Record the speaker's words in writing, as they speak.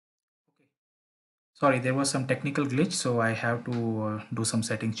Sorry, there was some technical glitch, so I have to do some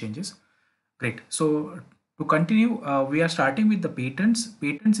setting changes. Great. So to continue, we are starting with the patents.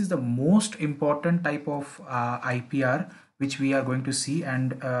 Patents is the most important type of IPR which we are going to see,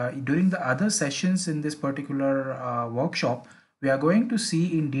 and during the other sessions in this particular workshop, we are going to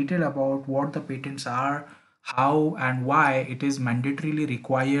see in detail about what the patents are, how and why it is mandatorily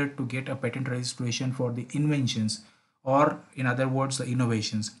required to get a patent registration for the inventions, or in other words, the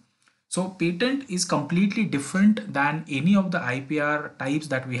innovations. So patent is completely different than any of the IPR types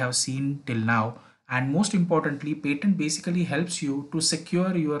that we have seen till now. And most importantly, patent basically helps you to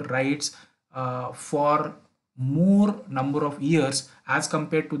secure your rights for more number of years as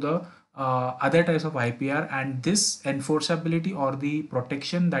compared to the other types of IPR. And this enforceability or the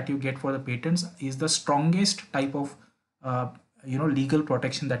protection that you get for the patents is the strongest type of legal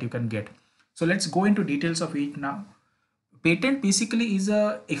protection that you can get. So let's go into details of it now. Patent basically is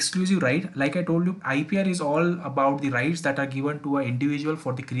a exclusive right. Like I told you, IPR is all about the rights that are given to an individual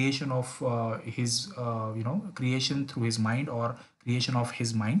for the creation of his creation through his mind or creation of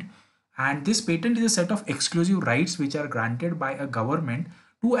his mind. And this patent is a set of exclusive rights which are granted by a government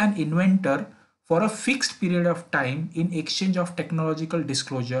to an inventor for a fixed period of time in exchange of technological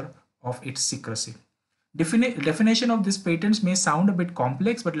disclosure of its secrecy. Definition of these patents may sound a bit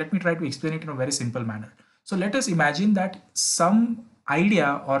complex, but let me try to explain it in a very simple manner. So let us imagine that some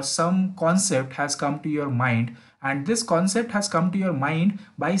idea or some concept has come to your mind, and this concept has come to your mind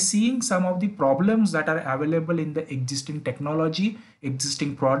by seeing some of the problems that are available in the existing technology,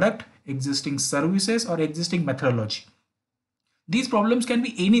 existing product, existing services, or existing methodology. These problems can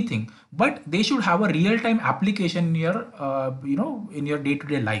be anything, but they should have a real-time application in your in your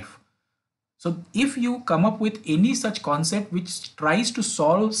day-to-day life. So if you come up with any such concept which tries to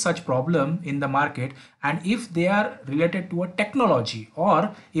solve such problem in the market, and if they are related to a technology,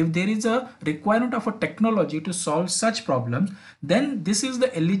 or if there is a requirement of a technology to solve such problems, then this is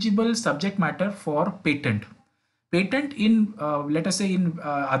the eligible subject matter for patent. Patent in let us say in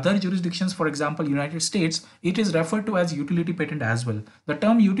other jurisdictions, for example United States, it is referred to as utility patent as well. The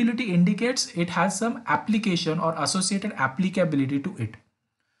term utility indicates it has some application or associated applicability to it.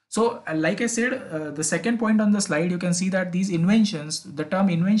 So like I said, the second point on the slide, you can see that these inventions, the term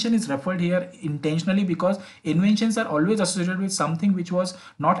invention is referred here intentionally because inventions are always associated with something which was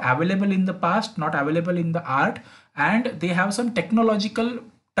not available in the past, not available in the art, and they have some technological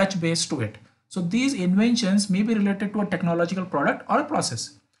touch base to it. So these inventions may be related to a technological product or a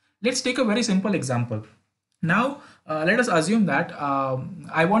process. Let's take a very simple example. Now, let us assume that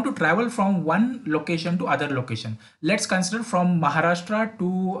I want to travel from one location to other location. Let's consider from Maharashtra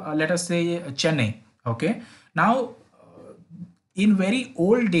to, let us say, Chennai. Okay. Now, in very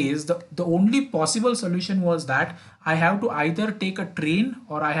old days, the only possible solution was that I have to either take a train,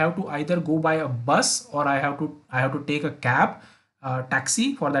 or I have to either go by a bus, or I have to take a cab,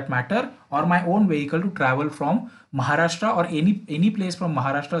 taxi for that matter, or my own vehicle to travel from Maharashtra or any place from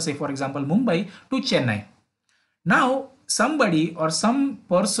Maharashtra, say for example Mumbai to Chennai. Now, somebody or some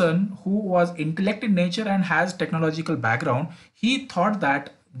person who was intellect in nature and has technological background, he thought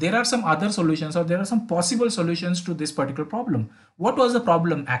that there are some other solutions, or there are some possible solutions to this particular problem. What was the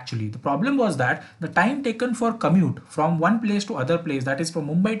problem actually? The problem was that the time taken for commute from one place to other place, that is from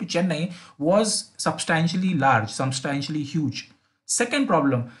Mumbai to Chennai, was substantially large, substantially huge. Second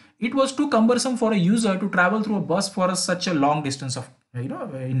problem, it was too cumbersome for a user to travel through a bus for such a long distance of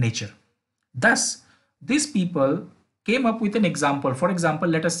in nature. Thus, these people came up with an example. For example,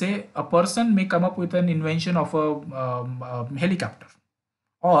 let us say a person may come up with an invention of a helicopter,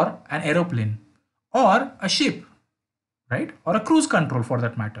 or an aeroplane, or a ship, right? Or a cruise control for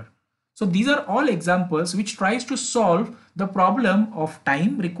that matter. So these are all examples which tries to solve the problem of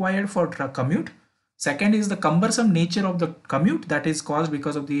time required for commute. Second is the cumbersome nature of the commute that is caused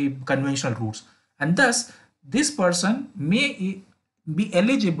because of the conventional routes. And thus, this person may be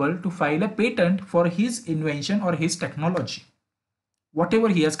eligible to file a patent for his invention or his technology, whatever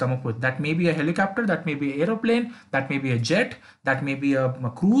he has come up with. That may be a helicopter, that may be an aeroplane, that may be a jet, that may be a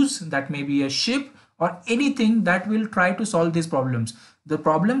cruise, that may be a ship, or anything that will try to solve these problems. The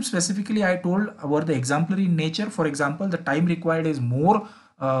problem specifically I told about the exemplary nature. For example, the time required is more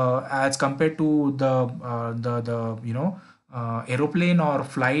as compared to the aeroplane or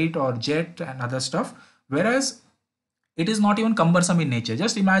flight or jet and other stuff, whereas it is not even cumbersome in nature.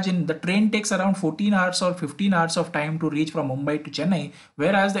 Just imagine the train takes around 14 hours or 15 hours of time to reach from Mumbai to Chennai,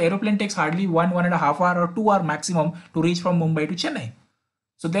 whereas the aeroplane takes hardly 1.5 hour or 2 hour maximum to reach from Mumbai to Chennai.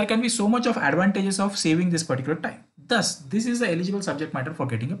 So there can be so much of advantages of saving this particular time. Thus, this is the eligible subject matter for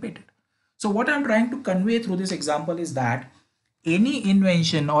getting a patent. So what I'm trying to convey through this example is that any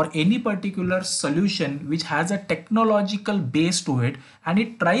invention or any particular solution which has a technological base to it, and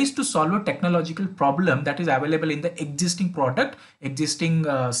it tries to solve a technological problem that is available in the existing product, existing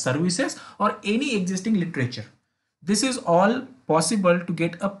services, or any existing literature. This is all possible to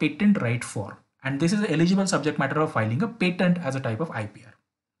get a patent right for, and this is the eligible subject matter of filing a patent as a type of IPR.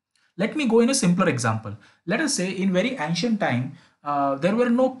 Let me go in a simpler example. Let us say in very ancient time, there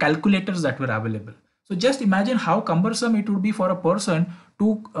were no calculators that were available. So just imagine how cumbersome it would be for a person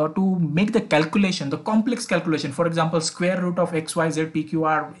to make the calculation, the complex calculation. For example, square root of x, y, z, p, q,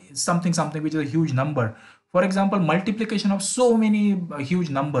 r, something, something, which is a huge number. For example, multiplication of so many huge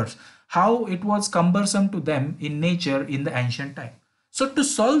numbers. How it was cumbersome to them in nature in the ancient time. So to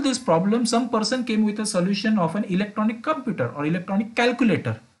solve this problem, some person came with a solution of an electronic computer or electronic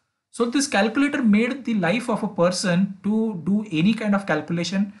calculator. So this calculator made the life of a person to do any kind of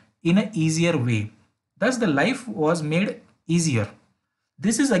calculation in an easier way. Thus the life was made easier.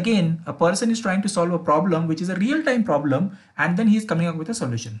 This is again, a person is trying to solve a problem which is a real-time problem, and then he is coming up with a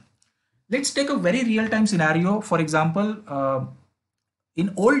solution. Let's take a very real-time scenario. For example,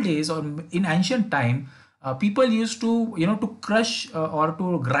 in old days or in ancient time, people used to to crush or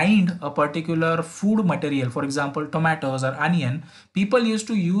to grind a particular food material, for example tomatoes or onion. People used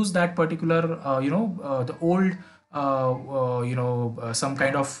to use that particular the old some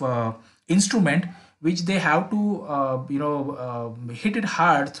kind of instrument which they have to hit it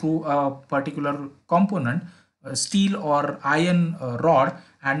hard through a particular component, steel or iron rod,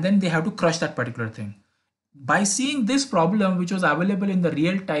 and then they have to crush that particular thing. By seeing this problem which was available in the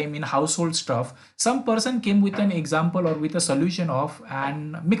real time in household stuff, some person came with an example or with a solution of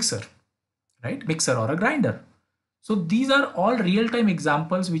an mixer, right? Mixer or a grinder. So these are all real time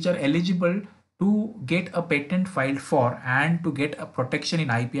examples which are eligible to get a patent filed for and to get a protection in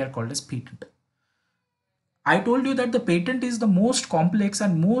IPR called as patent. I told you that the patent is the most complex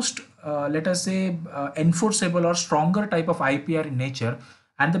and most, let us say, enforceable or stronger type of IPR in nature.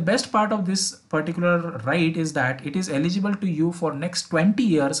 And the best part of this particular right is that it is eligible to you for next 20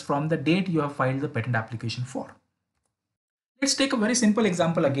 years from the date you have filed the patent application for. Let's take a very simple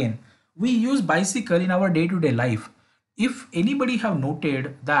example again. We use bicycle in our day-to-day life. If anybody have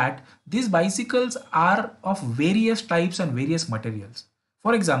noted that these bicycles are of various types and various materials.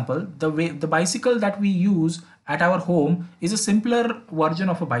 For example, the bicycle that we use at our home is a simpler version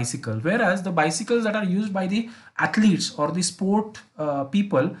of a bicycle, whereas the bicycles that are used by the athletes or the sport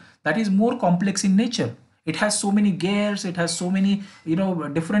people, that is more complex in nature. It has so many gears, it has so many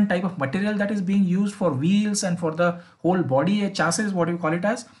different type of material that is being used for wheels and for the whole body, a chassis, what you call it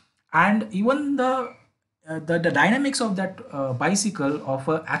as. And even the dynamics of that bicycle of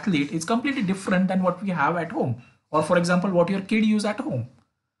an athlete is completely different than what we have at home, or for example what your kid use at home.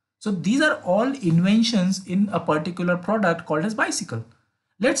 So these are all inventions in a particular product called as bicycle.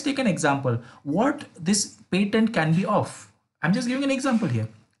 Let's take an example what this patent can be of. I'm just giving an example here.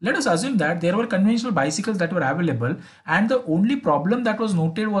 Let us assume that there were conventional bicycles that were available, and the only problem that was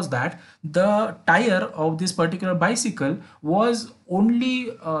noted was that the tire of this particular bicycle was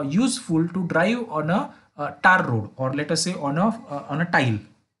only useful to drive on a tar road, or let us say on a tile.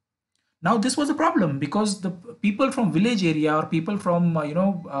 Now this was a problem because the people from village area or people from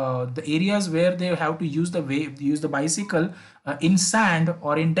the areas where they have to use the bicycle in sand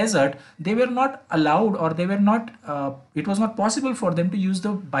or in desert, they were not allowed, or they were not it was not possible for them to use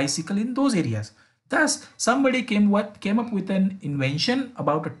the bicycle in those areas. Thus somebody came up with an invention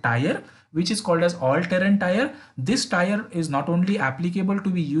about a tire which is called as all-terrain tire. This tire is not only applicable to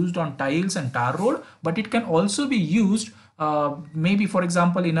be used on tiles and tar road, but it can also be used maybe for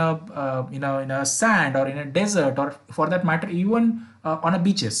example in a sand or in a desert, or for that matter even on a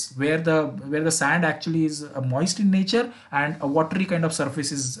beaches where the sand actually is moist in nature and a watery kind of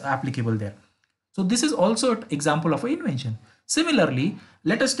surface is applicable there. So this is also an example of an invention. Similarly,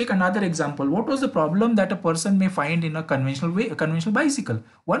 let us take another example. What was the problem that a person may find in a conventional bicycle?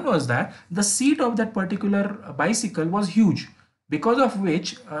 One was that the seat of that particular bicycle was huge, because of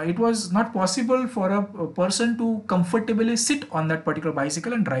which it was not possible for a person to comfortably sit on that particular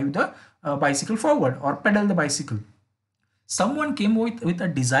bicycle and drive the bicycle forward or pedal the bicycle. Someone came with a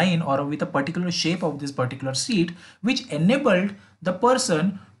design or with a particular shape of this particular seat which enabled the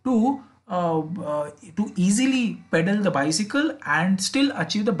person to easily pedal the bicycle and still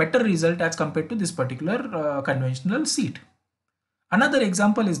achieve the better result as compared to this particular conventional seat. Another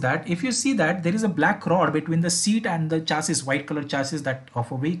example is that if you see that there is a black rod between the seat and the chassis, white color chassis that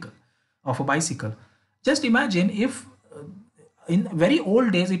of a vehicle, of a bicycle. Just imagine if in very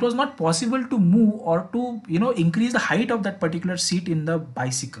old days it was not possible to move or to increase the height of that particular seat in the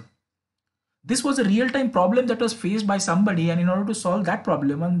bicycle. This was a real-time problem that was faced by somebody, and in order to solve that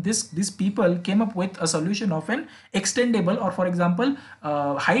problem, and these people came up with a solution of an extendable, or for example,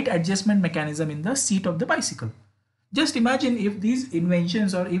 height adjustment mechanism in the seat of the bicycle. Just imagine if these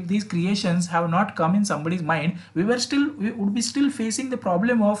inventions or if these creations have not come in somebody's mind, we would be still facing the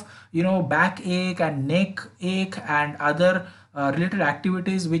problem of, backache and neck ache and other related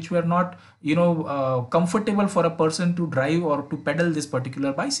activities which were not, comfortable for a person to drive or to pedal this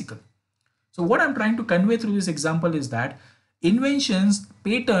particular bicycle. So what I'm trying to convey through this example is that inventions,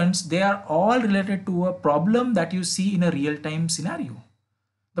 patents, they are all related to a problem that you see in a real-time scenario.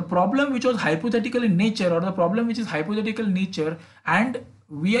 The problem which was hypothetical in nature, or the problem which is hypothetical in nature, and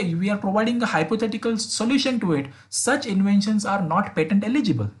we are providing a hypothetical solution to it, such inventions are not patent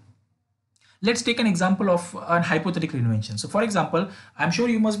eligible. Let's take an example of an hypothetical invention. So for example, I'm sure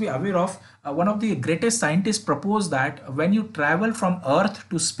you must be aware of one of the greatest scientists proposed that when you travel from Earth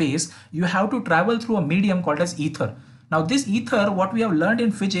to space, you have to travel through a medium called as ether. Now this ether, what we have learned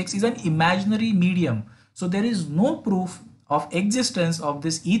in physics, is an imaginary medium. So there is no proof of existence of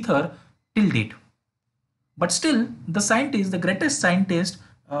this ether till date. But still, the greatest scientist,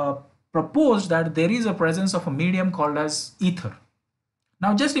 proposed that there is a presence of a medium called as ether.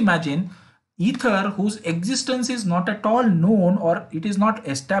 Now just imagine ether whose existence is not at all known or it is not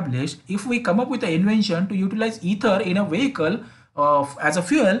established. If we come up with an invention to utilize ether in a vehicle as a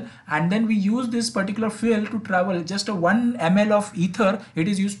fuel, and then we use this particular fuel to travel, just a 1 ml of ether, it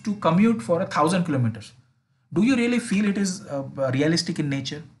is used to commute for 1,000 kilometers. Do you really feel it is realistic in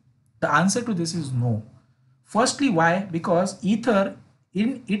nature? The answer to this is no. Firstly, why? Because ether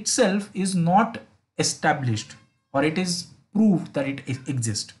in itself is not established, or it is proved that it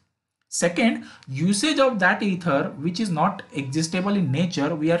exists. Second, usage of that ether which is not existable in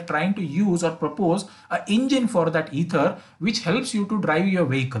nature, we are trying to use or propose an engine for that ether which helps you to drive your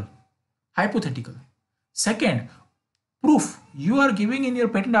vehicle. Hypothetical. Second, proof. You are giving in your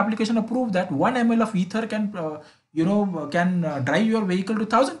patent application a proof that 1 ml of ether can drive your vehicle to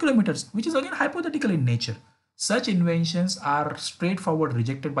 1,000 kilometers, which is again hypothetical in nature. Such inventions are straightforward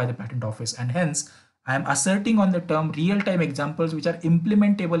rejected by the patent office, and hence I am asserting on the term real-time examples which are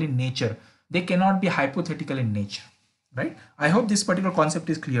implementable in nature. They cannot be hypothetical in nature, right? I hope this particular concept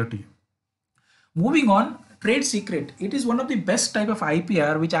is clear to you. Moving on, trade secret. It is one of the best type of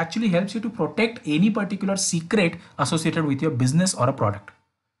IPR which actually helps you to protect any particular secret associated with your business or a product.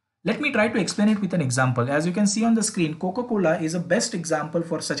 Let me try to explain it with an example. As you can see on the screen, Coca-Cola is a best example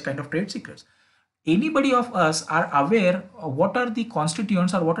for such kind of trade secrets. Anybody of us are aware of what are the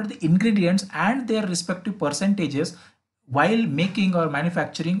constituents or what are the ingredients and their respective percentages while making or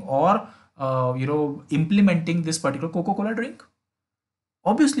manufacturing or implementing this particular Coca-Cola drink?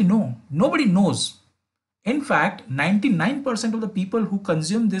 Obviously no, nobody knows. In fact, 99% of the people who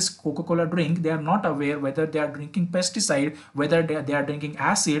consume this Coca-Cola drink, they are not aware whether they are drinking pesticide, whether they are drinking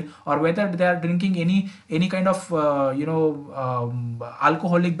acid, or whether they are drinking any kind of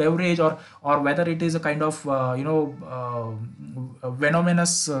alcoholic beverage, or whether it is a kind of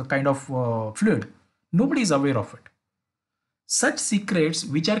venomous kind of fluid. Nobody is aware of it. Such secrets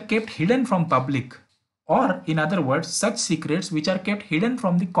which are kept hidden from public, or in other words, such secrets which are kept hidden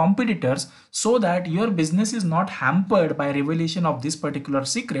from the competitors so that your business is not hampered by revelation of these particular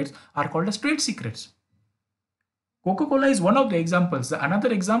secrets, are called as trade secrets. Coca-Cola is one of the examples.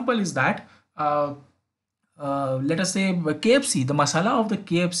 Another example is that let us say KFC, the masala of the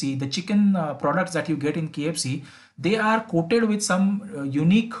KFC, the chicken products that you get in KFC, they are coated with some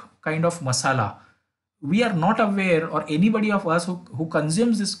unique kind of masala. We are not aware, or anybody of us who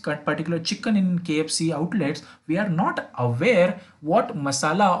consumes this particular chicken in KFC outlets, we are not aware what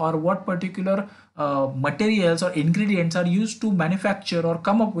masala or what particular materials or ingredients are used to manufacture or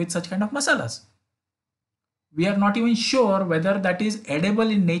come up with such kind of masalas. We are not even sure whether that is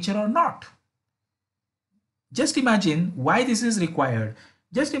edible in nature or not. Just imagine why this is required.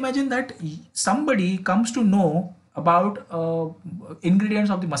 Just imagine that somebody comes to know about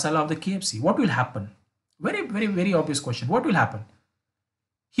ingredients of the masala of the KFC. What will happen? Very, very, very obvious question. What will happen?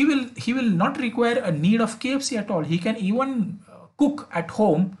 He will not require a need of KFC at all. He can even cook at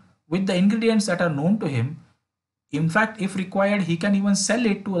home with the ingredients that are known to him. In fact, if required, he can even sell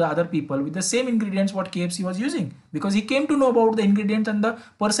it to the other people with the same ingredients what KFC was using, because he came to know about the ingredients and the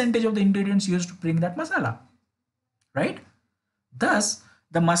percentage of the ingredients used to bring that masala, right? Thus,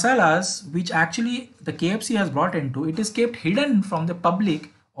 the masalas which actually the KFC has brought into, it is kept hidden from the public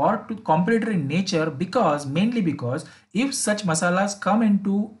or to competitor in nature, mainly because if such masalas come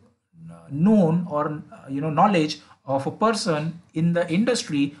into known or knowledge of a person in the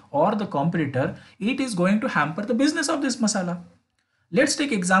industry or the competitor, it is going to hamper the business of this masala. Let's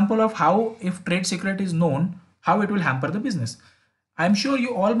take example of how if trade secret is known, how it will hamper the business. I'm sure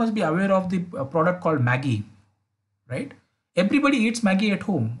you all must be aware of the product called Maggie, right? Everybody eats Maggie at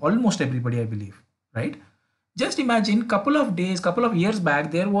home, almost everybody, I believe, right? Just imagine couple of days, couple of years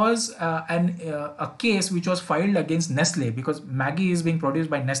back, there was a case which was filed against Nestle because Maggie is being produced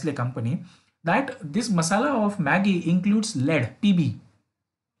by Nestle company, that this masala of Maggie includes lead, PB.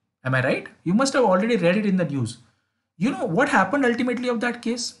 Am I right? You must have already read it in the news. You know what happened ultimately of that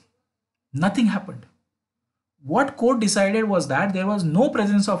case? Nothing happened. What court decided was that there was no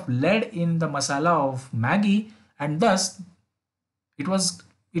presence of lead in the masala of Maggie, and thus it was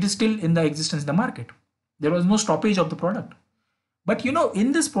it is still in the existence in the market. There was no stoppage of the product. But you know,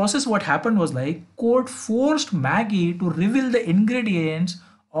 in this process, what happened was like court forced Maggie to reveal the ingredients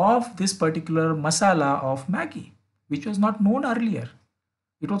of this particular masala of Maggie, which was not known earlier.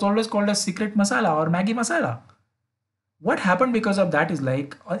 It was always called as secret masala or Maggie masala. What happened because of that is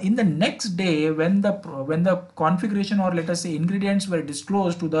like in the next day when the configuration or let us say ingredients were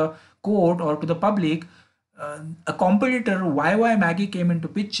disclosed to the court or to the public, a competitor YY Maggie came into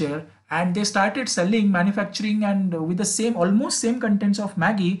picture and they started selling manufacturing and with the same almost same contents of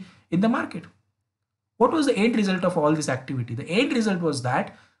Maggie in the market. What was the end result of all this activity? The end result was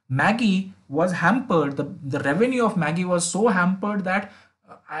that Maggie was hampered. The revenue of Maggie was so hampered that,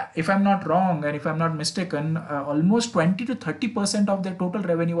 if I'm not wrong and if I'm not mistaken, almost 20 to 30% of their total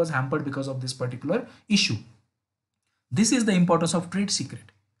revenue was hampered because of this particular issue. This is the importance of trade secret.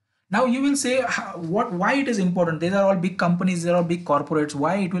 Now you will say, why it is important? These are all big companies, they are all big corporates.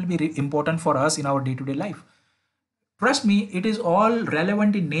 Why it will be important for us in our day-to-day life? Trust me, it is all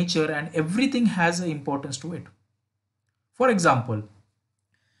relevant in nature and everything has an importance to it. For example,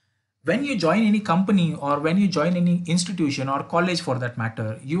 when you join any company or when you join any institution or college for that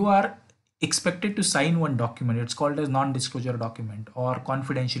matter, you are expected to sign one document. It's called as non-disclosure document or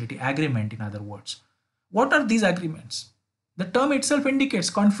confidentiality agreement, in other words. What are these agreements? The term itself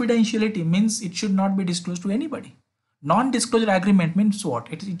indicates confidentiality means it should not be disclosed to anybody. Non-disclosure agreement means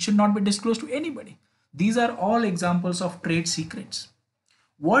what? It should not be disclosed to anybody. These are all examples of trade secrets.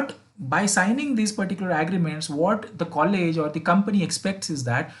 What by signing these particular agreements, what the college or the company expects is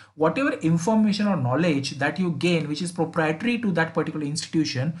that whatever information or knowledge that you gain which is proprietary to that particular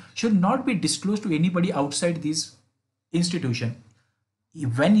institution should not be disclosed to anybody outside this institution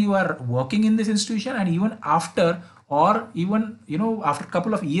when you are working in this institution and even after, or even after a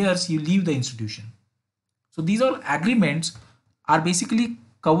couple of years you leave the institution. So these all agreements are basically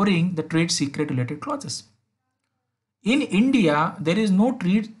covering the trade secret related clauses. In India, there is no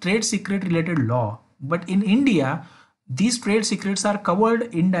trade secret related law, but in India, these trade secrets are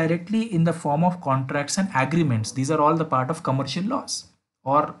covered indirectly in the form of contracts and agreements. These are all the part of commercial laws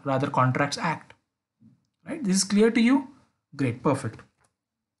or rather Contracts Act. Right? This is clear to you? Great, perfect.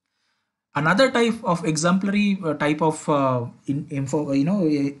 Another type of exemplary type of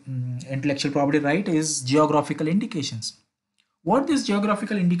intellectual property right is geographical indications. What this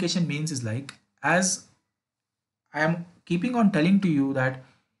geographical indication means is like, as I am keeping on telling to you that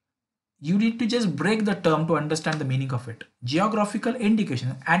you need to just break the term to understand the meaning of it. Geographical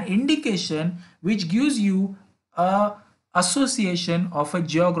indication, an indication which gives you a association of a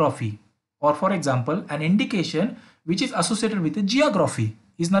geography, or for example, an indication which is associated with a geography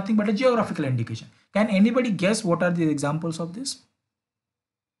is nothing but a geographical indication. Can anybody guess what are the examples of this?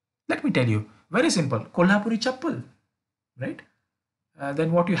 Let me tell you, very simple, Kolhapuri chappal, right?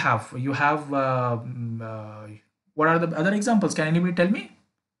 Then what you have? You have, what are the other examples? Can anybody tell me?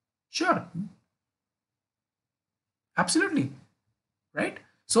 Sure. Absolutely. Right.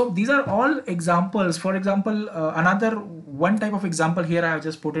 So these are all examples. For example, another one type of example here I have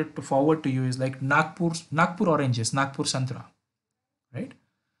just put it forward to you is like Nagpur oranges, Nagpur Santra. Right.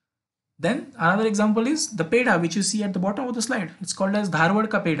 Then another example is the peda which you see at the bottom of the slide. It's called as Dharwad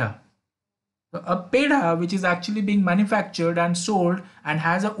ka peda. A peda which is actually being manufactured and sold and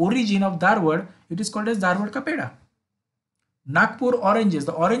has an origin of Dharwad, it is called as Dharwad ka peda. Nagpur oranges,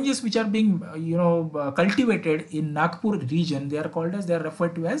 the oranges which are being cultivated in Nagpur region, they are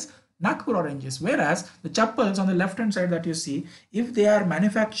referred to as Nagpur oranges. Whereas the chappals on the left hand side that you see, if they are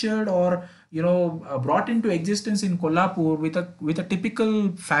manufactured or brought into existence in Kolhapur with a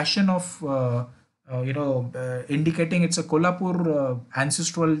typical fashion of indicating it's a Kolhapur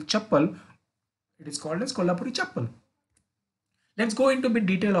ancestral chappal, it is called as Kolhapuri chappal. Let's go into a bit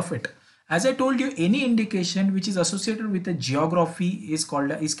detail of it. As I told you, any indication which is associated with a geography is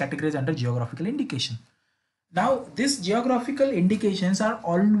categorized under geographical indication. Now, these geographical indications are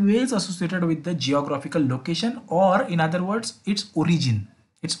always associated with the geographical location, or in other words, its origin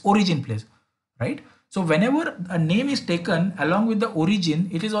place, right? So whenever a name is taken along with the origin,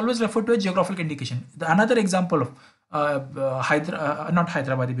 it is always referred to as geographical indication. Another example of not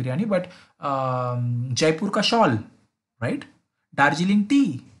Hyderabadi biryani, but Jaipur ka shawl, right? Darjeeling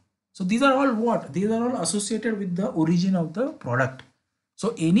tea. So these are all what? These are all associated with the origin of the product.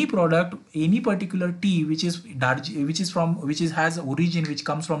 So any product, any particular tea which is has origin which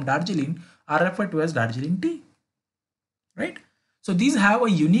comes from Darjeeling are referred to as Darjeeling tea, right? So these have a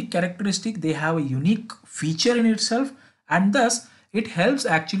unique characteristic, they have a unique feature in itself, and thus it helps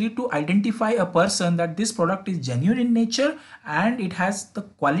actually to identify a person that this product is genuine in nature and it has the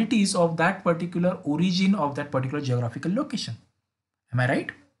qualities of that particular origin of that particular geographical location. Am I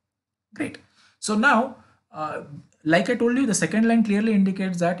right? Great. So now, like I told you, the second line clearly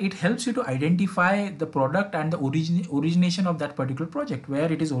indicates that it helps you to identify the product and the origination of that particular project,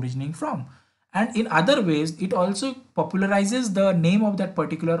 where it is originating from. And in other ways, it also popularizes the name of that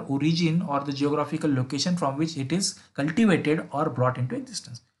particular origin or the geographical location from which it is cultivated or brought into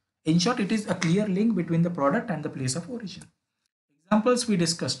existence. In short, it is a clear link between the product and the place of origin. Examples we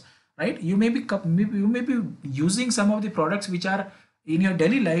discussed, right? You may be using some of the products which are in your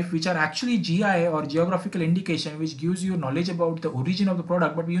daily life, which are actually GI or geographical indication, which gives you knowledge about the origin of the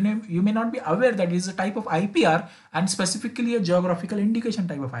product, but you may not be aware that it is a type of IPR and specifically a geographical indication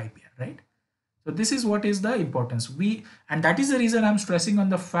type of IPR, right? So this is what is the importance. And that is the reason I'm stressing on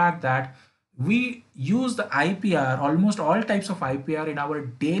the fact that we use the IPR, almost all types of IPR in our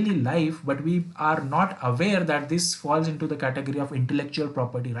daily life, but we are not aware that this falls into the category of intellectual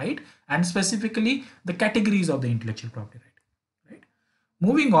property right, and specifically the categories of the intellectual property right. Right.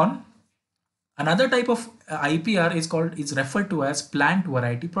 Moving on, another type of IPR is referred to as plant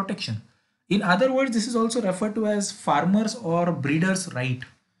variety protection. In other words, this is also referred to as farmers or breeders' right.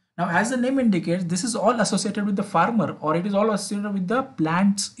 Now, as the name indicates, this is all associated with the farmer, or it is all associated with the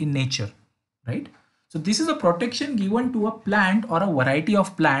plants in nature, right? So this is a protection given to a plant or a variety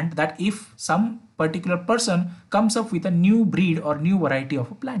of plant, that if some particular person comes up with a new breed or new variety of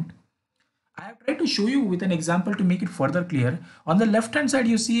a plant. I have tried to show you with an example to make it further clear. On the left hand side,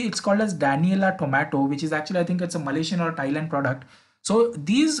 you see it's called as Daniela tomato, which is actually, I think it's a Malaysian or Thailand product. So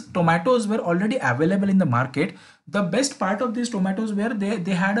these tomatoes were already available in the market. The best part of these tomatoes were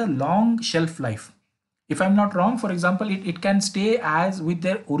they had a long shelf life. If I'm not wrong, for example, it can stay as with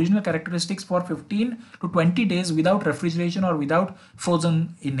their original characteristics for 15 to 20 days without refrigeration or without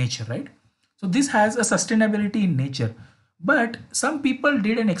frozen in nature, right? So this has a sustainability in nature. But some people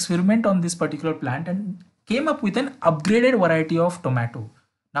did an experiment on this particular plant and came up with an upgraded variety of tomato.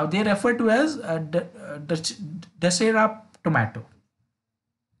 Now they refer to as Dacera tomato,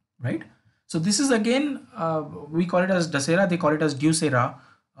 right? So this is again, we call it as Dacera, they call it as Ducera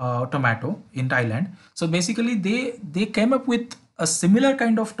tomato in Thailand. So basically they came up with a similar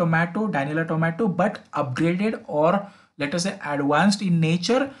kind of tomato, Daniela tomato, but upgraded, or let us say advanced in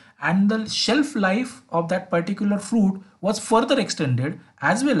nature, and the shelf life of that particular fruit was further extended,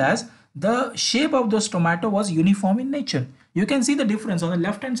 as well as the shape of those tomato was uniform in nature. You can see the difference. On the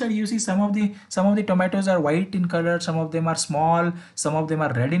left hand side, you see some of the tomatoes are white in color, some of them are small, some of them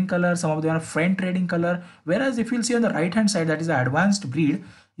are red in color, some of them are faint red in color. Whereas if you'll see on the right hand side, that is the advanced breed,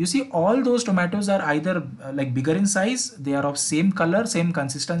 you see all those tomatoes are either like bigger in size, they are of same color, same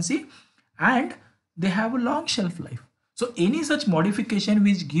consistency, and they have a long shelf life. So any such modification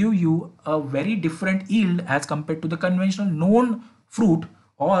which give you a very different yield as compared to the conventional known fruit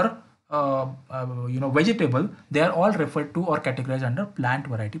or vegetable, they are all referred to or categorized under plant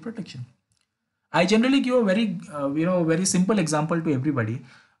variety protection. I generally give a very simple example to everybody.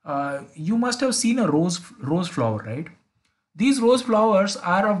 You must have seen a rose flower, right? These rose flowers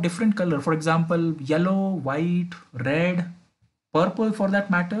are of different color. For example, yellow, white, red, purple for that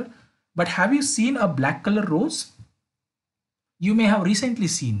matter. But have you seen a black color rose? You may have recently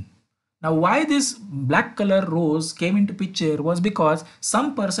seen. Now, why this black color rose came into picture was because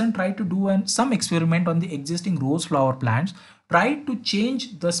some person tried to do some experiment on the existing rose flower plants, tried to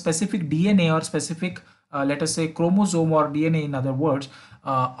change the specific DNA or specific, let us say, chromosome or DNA in other words,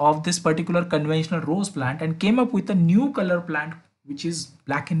 of this particular conventional rose plant, and came up with a new color plant which is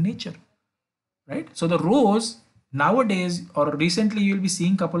black in nature, right? So the rose nowadays or recently you'll be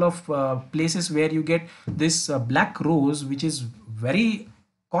seeing couple of places where you get this black rose, which is very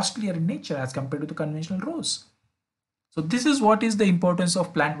costlier in nature as compared to the conventional rose. So this is what is the importance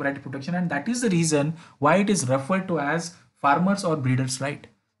of plant variety protection, and that is the reason why it is referred to as farmers or breeders right.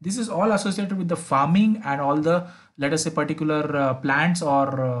 This is all associated with the farming and all the, let us say, particular plants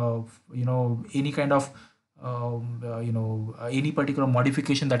or any kind of any particular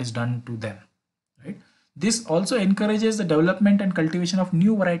modification that is done to them, right? This also encourages the development and cultivation of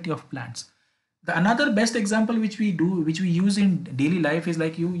new variety of plants. The another best example which we do, which we use in daily life, is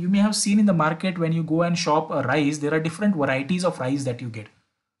like you may have seen in the market when you go and shop a rice, there are different varieties of rice that you get,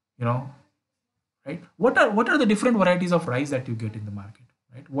 you know, right? What are the different varieties of rice that you get in the market,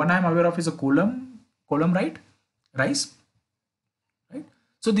 right? One I'm aware of is a column, right? Rice, right?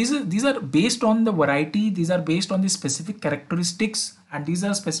 So these are based on the variety, these are based on the specific characteristics, and these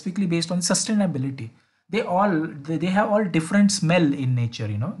are specifically based on sustainability. They have all different smell in nature,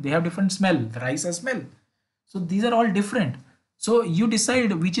 you know, they have different smell, the rice has smell. So these are all different. So you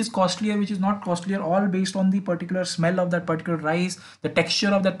decide which is costlier, which is not costlier, all based on the particular smell of that particular rice, the texture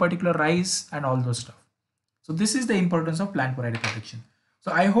of that particular rice, and all those stuff. So this is the importance of plant variety protection.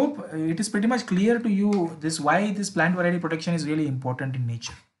 So I hope it is pretty much clear to you this why this plant variety protection is really important in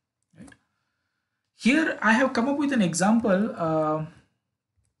nature. Right? Here I have come up with an example of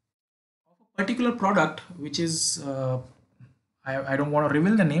a particular product which is I don't want to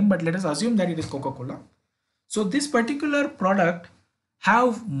reveal the name, but let us assume that it is Coca-Cola. So this particular product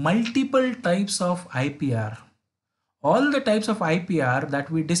have multiple types of IPR. All the types of IPR that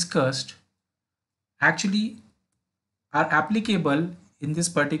we discussed actually are applicable in this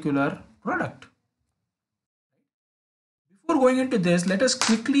particular product. Before going into this, let us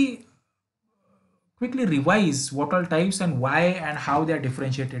quickly revise what all types and why and how they are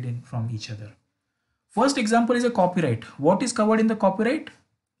differentiated from each other. First example is a copyright. What is covered in the copyright?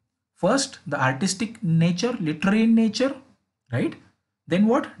 First, the artistic nature, literary in nature, right? Then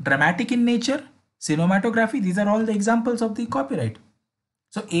what? Dramatic in nature, cinematography. These are all the examples of the copyright.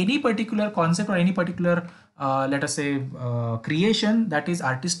 So any particular concept or any particular, let us say, creation that is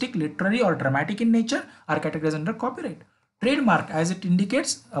artistic, literary, or dramatic in nature are categorized under copyright. Trademark, as it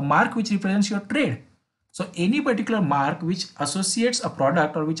indicates, a mark which represents your trade. So any particular mark which associates a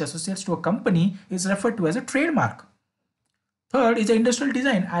product or which associates to a company is referred to as a trademark. Third is the industrial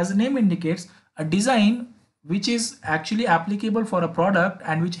design. As the name indicates, a design which is actually applicable for a product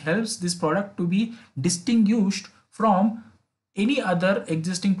and which helps this product to be distinguished from any other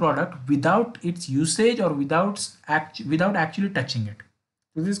existing product without its usage or without actually touching it.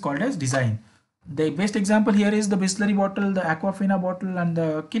 So this is called as design. The best example here is the Bisleri bottle, the Aquafina bottle, and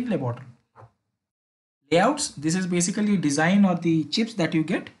the Kinley bottle. Layouts, this is basically design or the chips that you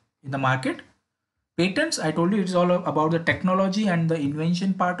get in the market. Patents, I told you, it is all about the technology and the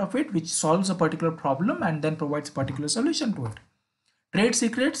invention part of it, which solves a particular problem and then provides a particular solution to it. Trade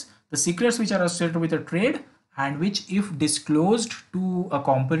secrets, the secrets which are associated with a trade and which, if disclosed to a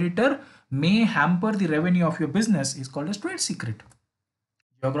competitor, may hamper the revenue of your business, is called as trade secret.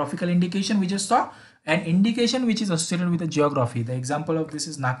 Geographical indication, we just saw an indication which is associated with a geography. The example of this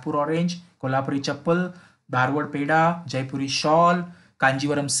is Nagpur orange, Kolhapuri chappal, Dharwad peda, Jaipuri shawl,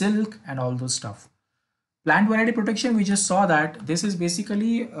 Kanjivaram silk, and all those stuff. Plant variety protection, we just saw that this is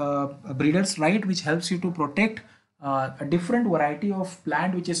basically a breeder's right which helps you to protect a different variety of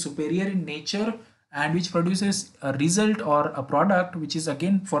plant which is superior in nature and which produces a result or a product which is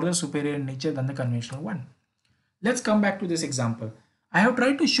again further superior in nature than the conventional one. Let's come back to this example. I have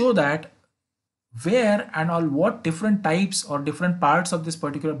tried to show that where and all what different types or different parts of this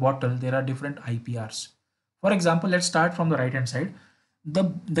particular bottle there are different IPRs. For example, let's start from the right hand side.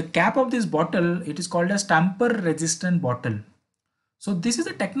 The cap of this bottle, it is called as tamper resistant bottle. So this is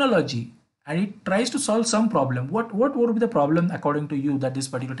a technology and it tries to solve some problem. What would be the problem according to you that this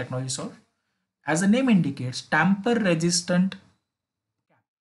particular technology solves? As the name indicates, tamper resistant,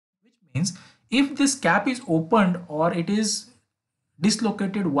 which means if this cap is opened or it is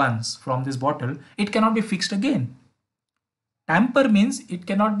dislocated once from this bottle, it cannot be fixed again. Tamper means it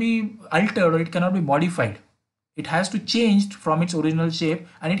cannot be altered or it cannot be modified. It has to change from its original shape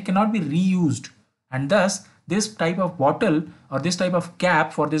and it cannot be reused. And thus, this type of bottle or this type of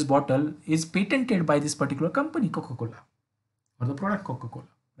cap for this bottle is patented by this particular company, Coca-Cola, or the product Coca-Cola,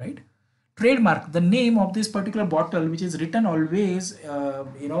 right? Trademark, the name of this particular bottle, which is written always,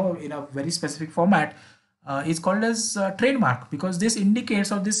 in a very specific format, is called as trademark because this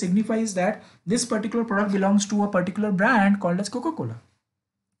indicates or this signifies that this particular product belongs to a particular brand called as Coca-Cola.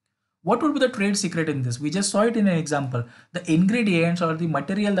 What would be the trade secret in this? We just saw it in an example. The ingredients or the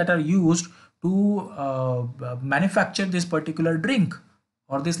material that are used to manufacture this particular drink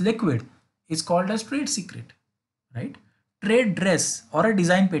or this liquid is called as trade secret, right? Trade dress or a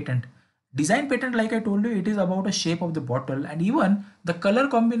design patent. Design patent, like I told you, it is about a shape of the bottle and even the color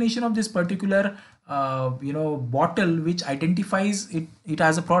combination of this particular bottle which identifies it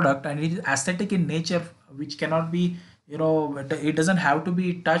as a product and it is aesthetic in nature, which cannot be, it doesn't have to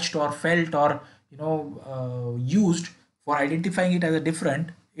be touched or felt or used for identifying it as a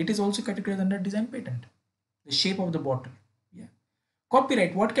different. It is also categorized under design patent, the shape of the bottle. Yeah.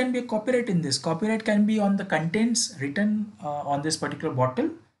 Copyright. What can be a copyright in this? Copyright can be on the contents written on this particular bottle,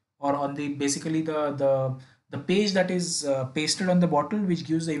 or on the basically the page that is pasted on the bottle, which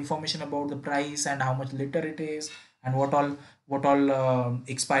gives the information about the price and how much liter it is, and what all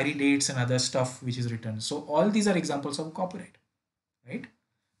expiry dates and other stuff which is written. So all these are examples of copyright, right?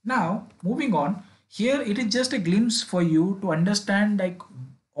 Now moving on, here it is just a glimpse for you to understand like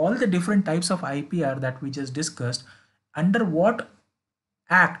all the different types of IPR that we just discussed. Under what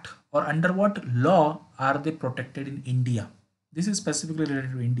act or under what law are they protected in India? This is specifically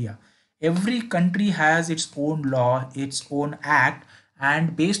related to India. Every country has its own law, its own act,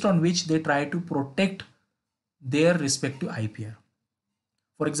 and based on which they try to protect their respective IPR.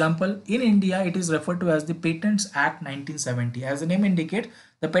 For example, in India, it is referred to as the Patents Act 1970. As the name indicates,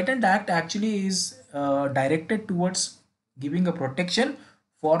 the Patent Act actually is directed towards giving a protection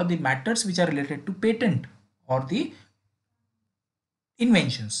for the matters which are related to patent or the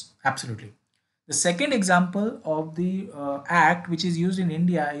inventions. Absolutely. The second example of the act which is used in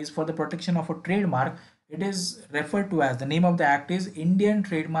India is for the protection of a trademark. It is referred to as, the name of the act is Indian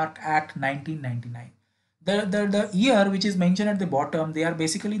Trademark Act 1999. The year which is mentioned at the bottom, they are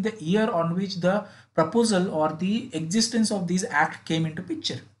basically the year on which the proposal or the existence of this act came into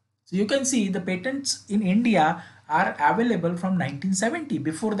picture. So you can see the patents in India are available from 1970.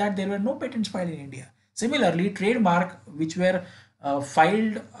 Before that, there were no patents filed in India. Similarly, trademark which were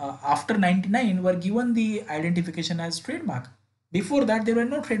filed after 99 were given the identification as trademark. Before that, there were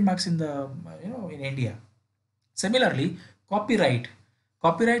no trademarks in the in India. Similarly, copyright.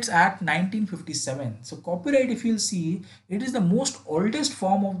 Copyrights Act 1957. So copyright, if you'll see, it is the most oldest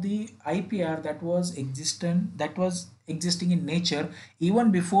form of the IPR that was existing in nature even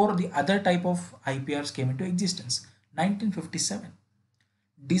before the other type of IPRs came into existence. 1957.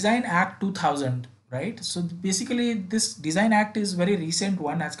 Design Act 2000, right? So basically this Design Act is very recent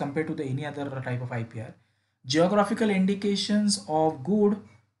one as compared to the any other type of IPR. Geographical Indications of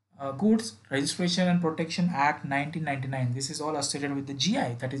Goods Registration and Protection Act 1999. This is all associated with the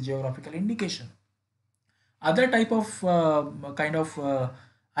GI, that is geographical indication. Other type of kind of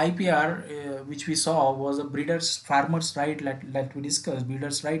IPR which we saw was a breeders farmers right that we discussed,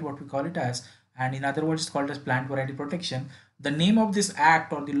 breeders right, what we call it as, and in other words it's called as plant variety protection. The name of this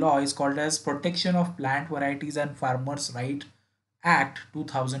act or the law is called as Protection of Plant Varieties and Farmers Right Act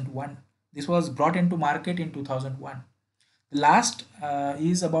 2001. This was brought into market in 2001. The last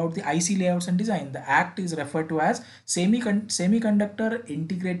is about the IC layouts and design. The act is referred to as Semiconductor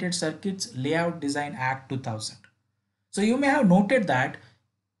Integrated Circuits Layout Design Act 2000. So you may have noted that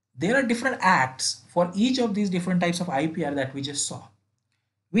there are different acts for each of these different types of IPR that we just saw,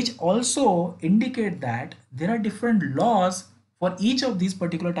 which also indicate that there are different laws for each of these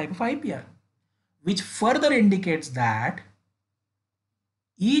particular type of IPR, which further indicates that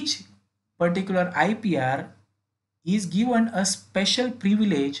each particular IPR is given a special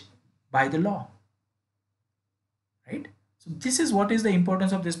privilege by the law, right? So this is what is the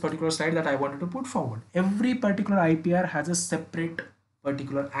importance of this particular slide that I wanted to put forward. Every particular IPR has a separate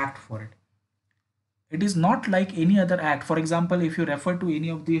particular act for it. It is not like any other act. For example, if you refer to any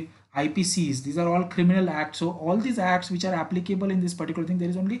of the IPCs, these are all criminal acts. So all these acts which are applicable in this particular thing, there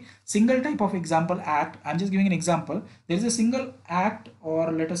is only single type of example act. I'm just giving an example. There is a single act,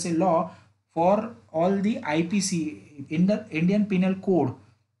 or let us say law, for all the IPC in the Indian Penal Code.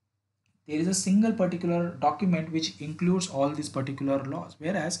 There is a single particular document which includes all these particular laws,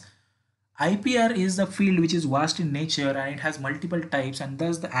 whereas IPR is the field which is vast in nature and it has multiple types, and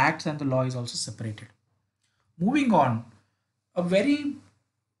thus the acts and the law is also separated. Moving on, a very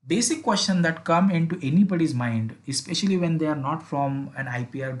basic question that come into anybody's mind, especially when they are not from an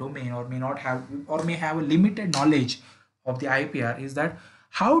IPR domain or may not have or may have a limited knowledge of the IPR, is that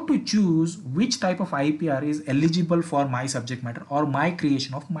how to choose which type of IPR is eligible for my subject matter or my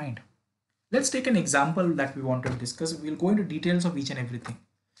creation of mind. Let's take an example that we want to discuss. We'll go into details of each and everything.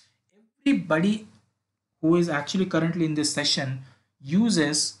 Everybody who is actually currently in this session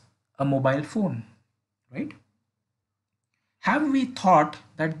uses a mobile phone, right? Have we thought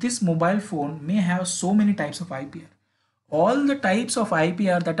that this mobile phone may have so many types of IPR? All the types of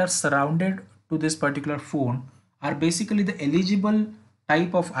IPR that are surrounded to this particular phone are basically the eligible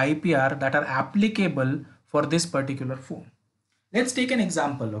type of IPR that are applicable for this particular phone. Let's take an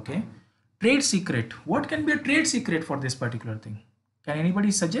example, okay? Trade secret. What can be a trade secret for this particular thing? Can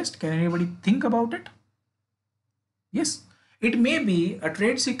anybody suggest? Can anybody think about it? Yes, it may be a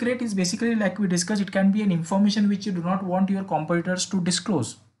trade secret is basically like we discussed, it can be an information which you do not want your competitors to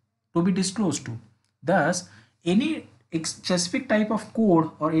disclose, to be disclosed to. Thus, specific type of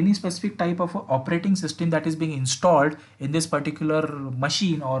code or any specific type of operating system that is being installed in this particular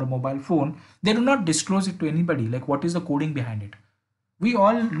machine or mobile phone, they do not disclose it to anybody, like what is the coding behind it. We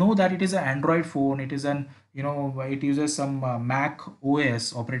all know that it is an Android phone, it is an, it uses some Mac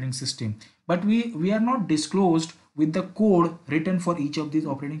OS operating system, but we are not disclosed with the code written for each of these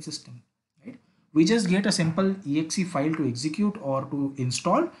operating system, right? We just get a simple exe file to execute or to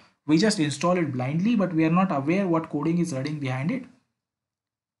install. We just install it blindly, but we are not aware what coding is running behind it,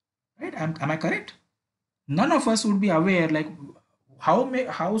 right? Am I correct? None of us would be aware, like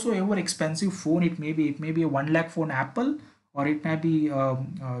howsoever expensive phone it may be a 1 lakh phone Apple, or it may be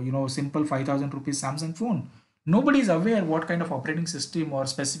simple 5,000 rupees Samsung phone. Nobody is aware what kind of operating system or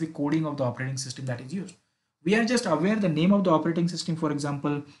specific coding of the operating system that is used. We are just aware the name of the operating system, for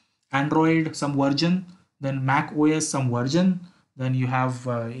example Android some version, then Mac OS some version, then you have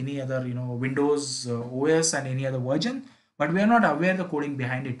any other Windows OS and any other version, but we are not aware the coding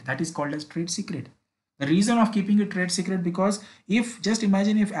behind it. That is called as trade secret. The reason of keeping it trade secret, because if just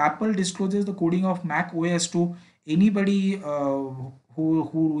imagine if Apple discloses the coding of Mac OS to anybody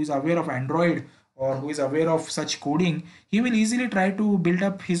who is aware of Android or who is aware of such coding, he will easily try to build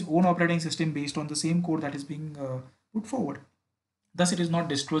up his own operating system based on the same code that is being put forward. Thus, it is not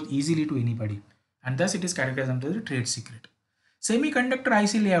disclosed easily to anybody, and thus it is categorized under the trade secret. Semiconductor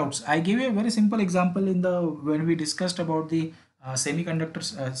IC layouts. I gave you a very simple example in the when we discussed about the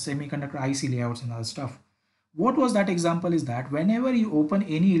semiconductor IC layouts and other stuff. What was that example is that whenever you open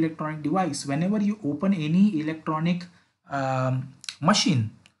any electronic device, whenever you open any electronic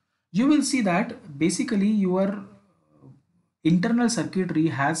machine, you will see that basically your internal circuitry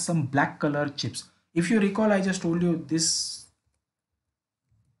has some black color chips. If you recall, I just told you this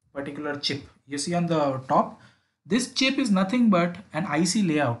particular chip you see on the top. This chip is nothing but an IC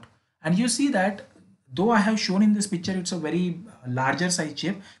layout, and you see that though I have shown in this picture it's a very larger size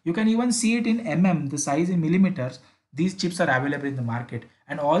chip, you can even see it in the size in millimeters. These chips are available in the market,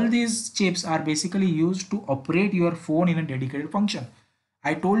 and all these chips are basically used to operate your phone in a dedicated function.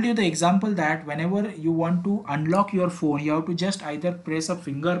 I told you the example that whenever you want to unlock your phone, you have to just either press a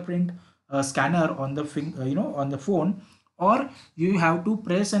fingerprint scanner on the on the phone, or you have to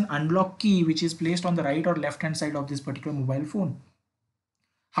press an unlock key which is placed on the right or left hand side of this particular mobile phone.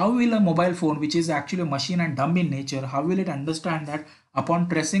 How will a mobile phone, which is actually a machine and dumb in nature, how will it understand that upon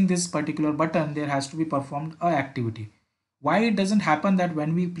pressing this particular button there has to be performed a activity? Why it doesn't happen that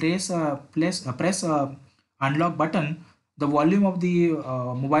when we press a unlock button, the volume of the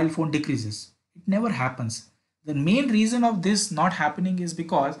mobile phone decreases? It never happens. The main reason of this not happening is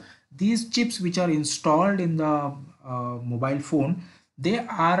because these chips which are installed in the mobile phone, they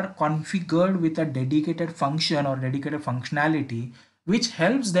are configured with a dedicated function or dedicated functionality which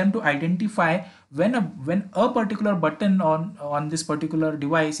helps them to identify when a particular button on this particular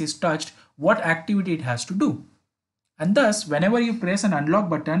device is touched, what activity it has to do. And thus whenever you press an unlock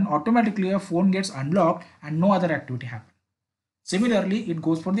button, automatically a phone gets unlocked and no other activity happens. Similarly, it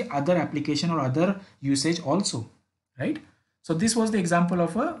goes for the other application or other usage also, right? So this was the example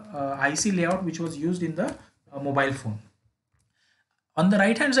of a IC layout which was used in the mobile phone. On the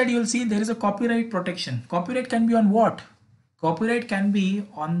right hand side, you will see there is a copyright protection. Copyright can be on what? Copyright can be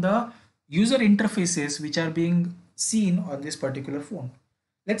on the user interfaces which are being seen on this particular phone.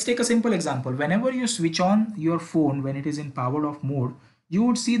 Let's take a simple example. Whenever you switch on your phone when it is in powered off mode, you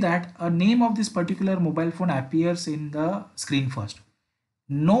would see that a name of this particular mobile phone appears in the screen first.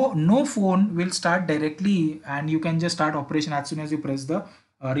 No phone will start directly and you can just start operation as soon as you press the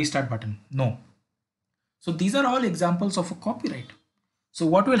restart button. No. So these are all examples of a copyright. So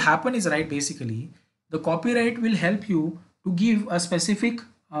what will happen is, right, basically the copyright will help you to give a specific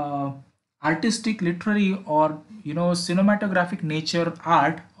artistic, literary, or cinematographic nature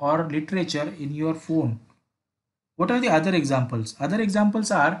art or literature in your phone. What are the other examples? Other examples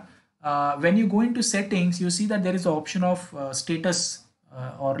are when you go into settings, you see that there is an option of status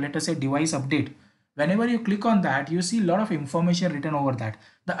or let us say device update. Whenever you click on that, you see a lot of information written over that.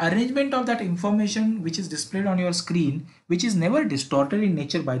 The arrangement of that information which is displayed on your screen, which is never distorted in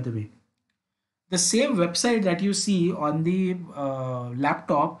nature, by the way. The same website that you see on the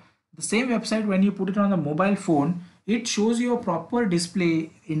laptop, the same website when you put it on the mobile phone, it shows you a proper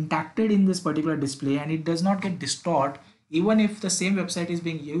display intacted in this particular display, and it does not get distort even if the same website is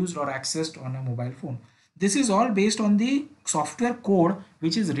being used or accessed on a mobile phone. This is all based on the software code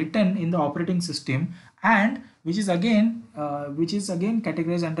which is written in the operating system, and which is again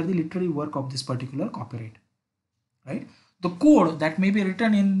categorized under the literary work of this particular copyright, right? The code that may be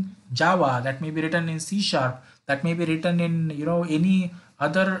written in Java, that may be written in C Sharp, that may be written in any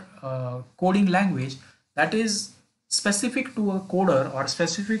other coding language, that is specific to a coder or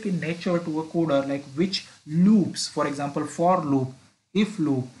specific in nature to a coder, like which loops, for example, for loop, if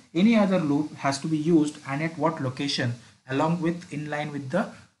loop, any other loop has to be used and at what location, along with in line with the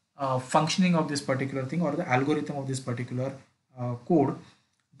functioning of this particular thing or the algorithm of this particular code.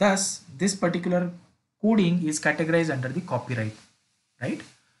 Thus, this particular coding is categorized under the copyright, right?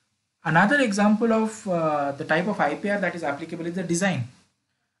 Another example of the type of IPR that is applicable is the design.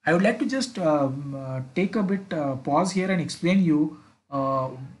 I would like to just take a bit pause here and explain you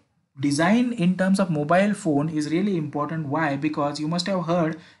design in terms of mobile phone is really important. Why? Because you must have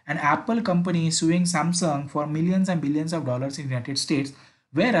heard an Apple company suing Samsung for millions and billions of dollars in United States,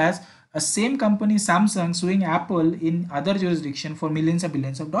 whereas a same company Samsung suing Apple in other jurisdiction for millions and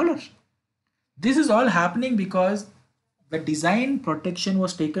billions of dollars. This is all happening because the design protection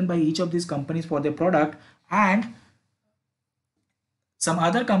was taken by each of these companies for their product, and some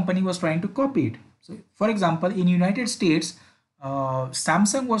other company was trying to copy it. So, for example, in United States,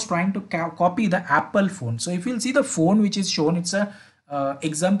 Samsung was trying to copy the Apple phone. So, if you'll see the phone which is shown, it's a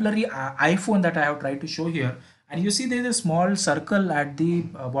exemplary iPhone that I have tried to show here. And you see there is a small circle at the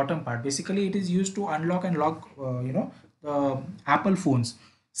bottom part. Basically, it is used to unlock and lock, the Apple phones.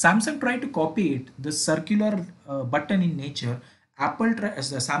 Samsung tried to copy it, the circular button in nature.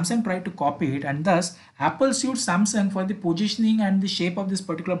 Samsung tried to copy it, and thus Apple sued Samsung for the positioning and the shape of this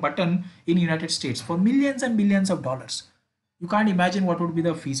particular button in United States for millions and billions of dollars. You can't imagine what would be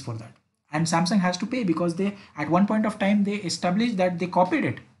the fees for that. And Samsung has to pay because they, at one point of time, they established that they copied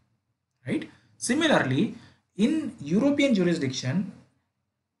it, right? Similarly, in European jurisdiction,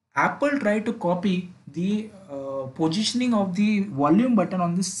 Apple tried to copy the positioning of the volume button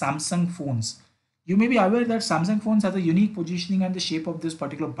on the Samsung phones. You may be aware that Samsung phones have a unique positioning and the shape of these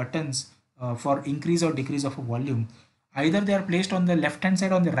particular buttons for increase or decrease of a volume. Either they are placed on the left hand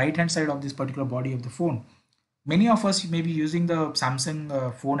side or on the right hand side of this particular body of the phone. Many of us may be using the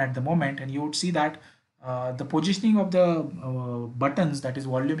Samsung phone at the moment, and you would see that the positioning of the buttons, that is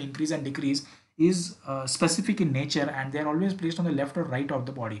volume increase and decrease, is specific in nature, and they are always placed on the left or right of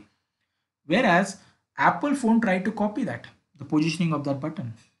the body. Whereas Apple phone tried to copy that, the positioning of that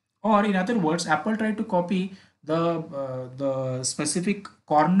button. Or in other words, Apple tried to copy the specific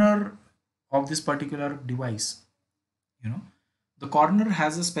corner of this particular device. You know, the corner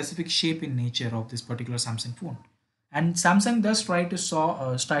has a specific shape in nature of this particular Samsung phone, and Samsung thus tried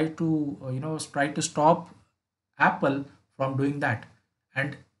to try to stop Apple from doing that.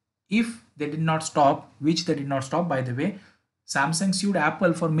 And if they did not stop, which they did not stop, by the way, Samsung sued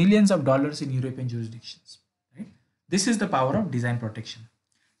Apple for millions of dollars in European jurisdictions. Right? This is the power of design protection.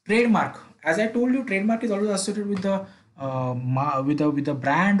 Trademark, as I told you, trademark is always associated with the with the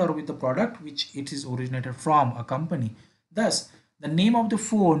brand or with the product which it is originated from a company. Thus, the name of the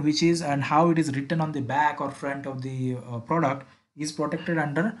phone, which is and how it is written on the back or front of the product, is protected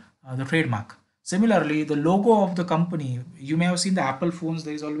under the trademark. Similarly, the logo of the company, you may have seen the Apple phones.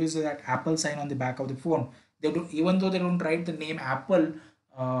 There is always that Apple sign on the back of the phone. They do, even though they don't write the name Apple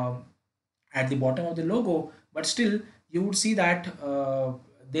uh, at the bottom of the logo, but still you would see that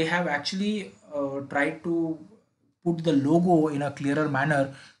they have actually tried to put the logo in a clearer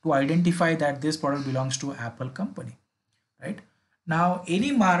manner to identify that this product belongs to Apple company, right? Now,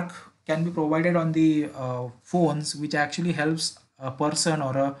 any mark can be provided on the phones, which actually helps a person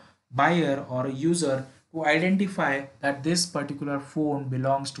or a buyer or a user to identify that this particular phone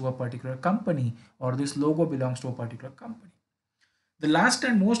belongs to a particular company or this logo belongs to a particular company. The last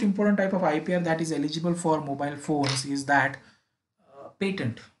and most important type of IPR that is eligible for mobile phones is that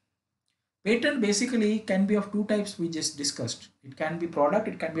patent. Patent basically can be of two types we just discussed. It can be product,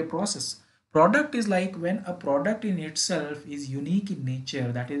 it can be a process. Product is like when a product in itself is unique in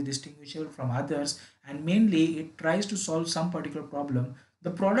nature, that is distinguishable from others, and mainly it tries to solve some particular problem. The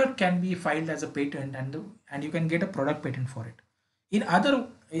product can be filed as a patent, and you can get a product patent for it. In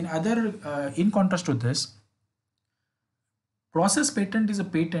contrast to this, process patent is a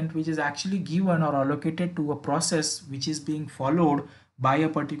patent which is actually given or allocated to a process which is being followed by a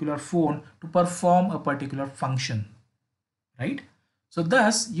particular phone to perform a particular function, right? So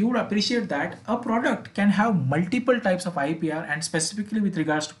thus you would appreciate that a product can have multiple types of IPR, and specifically with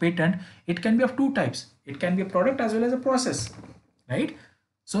regards to patent, it can be of two types. It can be a product as well as a process, right?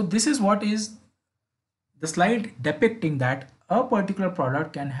 So this is what is the slide depicting that a particular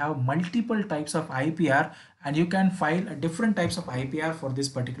product can have multiple types of IPR, and you can file a different types of IPR for this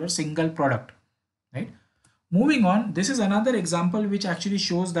particular single product, right? Moving on, this is another example which actually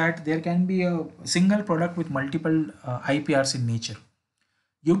shows that there can be a single product with multiple IPRs in nature.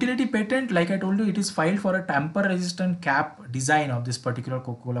 Utility patent, like I told you, it is filed for a tamper resistant cap design of this particular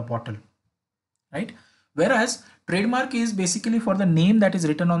Coca-Cola bottle, right? Whereas trademark is basically for the name that is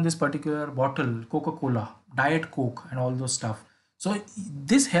written on this particular bottle, Coca-Cola, Diet Coke, and all those stuff. So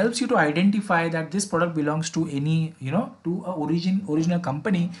this helps you to identify that this product belongs to any, to a original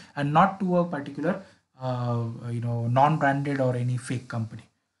company and not to a particular, non-branded or any fake company.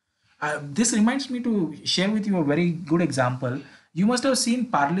 This reminds me to share with you a very good example. You must have seen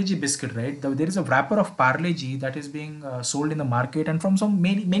Parle G biscuit, right? There is a wrapper of Parle G that is being sold in the market and from some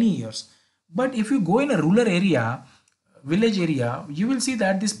many years. But if you go in a rural area, village area, you will see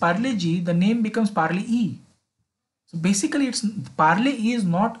that this Parle G, the name becomes Parle E. So basically, it's Parle E is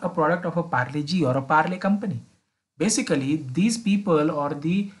not a product of a Parle G or a Parle company. Basically, these people or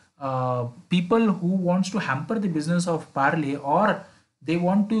the people who wants to hamper the business of Parle, or they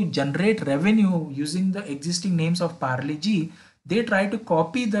want to generate revenue using the existing names of Parle G, they try to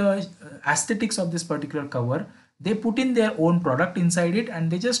copy the aesthetics of this particular cover. They put in their own product inside it and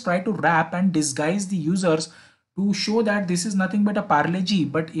they just try to wrap and disguise the users to show that this is nothing but a Parle G.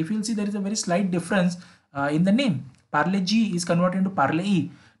 But if you'll see, there is a very slight difference in the name. Parle G is converted into Parle E.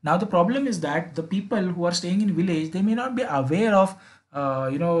 Now the problem is that the people who are staying in village, they may not be aware of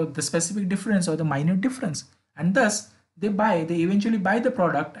the specific difference or the minute difference, and thus they eventually buy the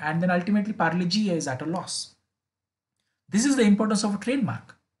product, and then ultimately Parle G is at a loss. This is the importance of a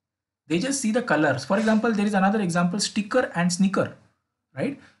trademark. They just see the colors. For example, there is another example, sticker and sneaker,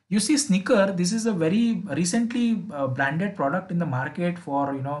 right? You see sneaker, this is a very recently branded product in the market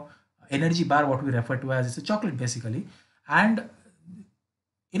for, energy bar, what we refer to as, it's a chocolate basically. And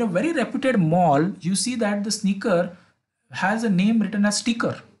in a very reputed mall, you see that the sneaker has a name written as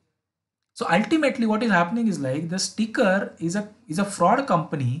sticker. So ultimately what is happening is like the sticker is a fraud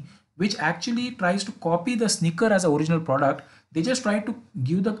company which actually tries to copy the sneaker as an original product. They just try to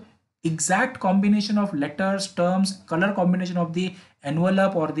give the exact combination of letters, terms, color combination of the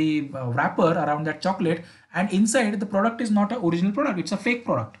envelope or the wrapper around that chocolate, and inside the product is not an original product, it's a fake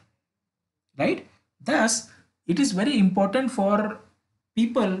product, right? Thus it is very important for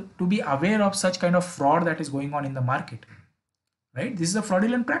people to be aware of such kind of fraud that is going on in the market, right? This is a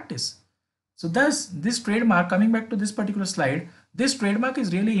fraudulent practice. So thus this trademark, coming back to this particular slide, this trademark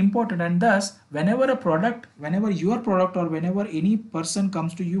is really important, and thus whenever your product or whenever any person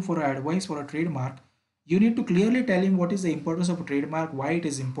comes to you for advice for a trademark, you need to clearly tell him what is the importance of a trademark, why it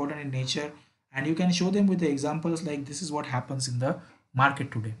is important in nature, and you can show them with the examples like this is what happens in the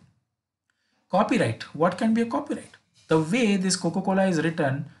market today. Copyright. What can be a copyright? The way this Coca-Cola is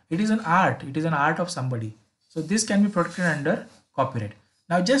written, it is an art. It is an art of somebody. So this can be protected under copyright.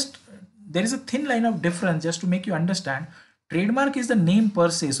 Now just there is a thin line of difference just to make you understand. Trademark is the name per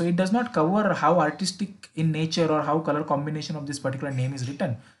se. So it does not cover how artistic in nature or how color combination of this particular name is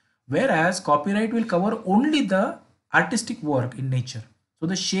written. Whereas copyright will cover only the artistic work in nature. So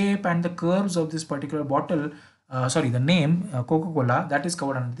the shape and the curves of this particular bottle, the name Coca-Cola, that is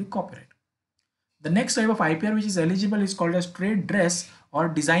covered under the copyright. The next type of IPR which is eligible is called as trade dress or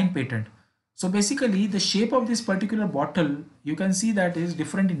design patent. So basically the shape of this particular bottle, you can see that is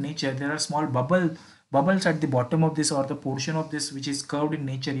different in nature. There are small bubbles at the bottom of this or the portion of this which is curved in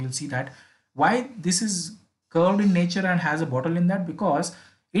nature. You'll see that. Why this is curved in nature and has a bottle in that? Because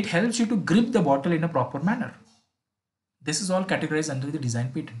it helps you to grip the bottle in a proper manner. This is all categorized under the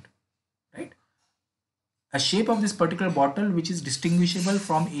design patent, right? A shape of this particular bottle which is distinguishable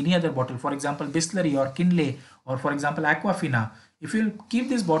from any other bottle, for example Bisleri or Kinley, or for example Aquafina. If you keep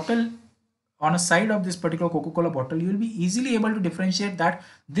this bottle on a side of this particular Coca-Cola bottle, you will be easily able to differentiate that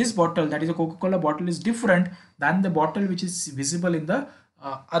this bottle, that is a Coca-Cola bottle, is different than the bottle which is visible in the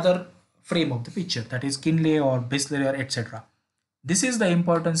other frame of the picture, that is Kinley or Bisleri or etc. This is the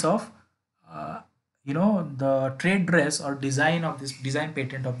importance of the trade dress or design of this design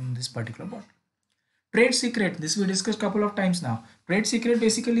patent of this particular bottle. Trade secret, this we discussed a couple of times now. Trade secret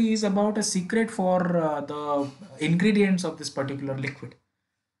basically is about a secret for the ingredients of this particular liquid.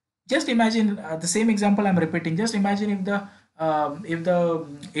 Just imagine the same example I'm repeating. Just imagine if the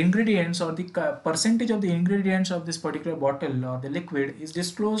ingredients or the percentage of the ingredients of this particular bottle or the liquid is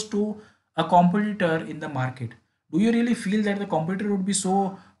disclosed to a competitor in the market. Do you really feel that the competitor would be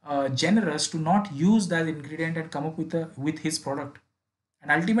so generous to not use that ingredient and come up with his product? And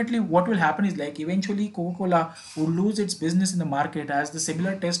ultimately what will happen is like eventually Coca-Cola will lose its business in the market as the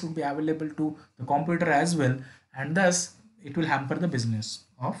similar test would be available to the competitor as well, and thus it will hamper the business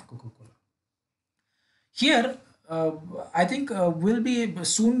of Coca-Cola. Here I think we'll be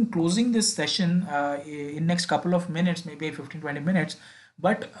soon closing this session in next couple of minutes, maybe 15-20 minutes,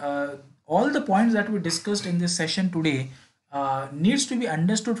 but all the points that we discussed in this session today needs to be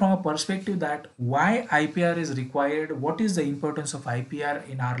understood from a perspective that why IPR is required, what is the importance of IPR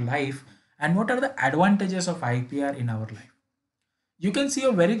in our life, and what are the advantages of IPR in our life. You can see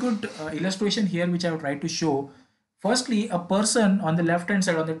a very good illustration here which I have tried to show. Firstly, a person on the left hand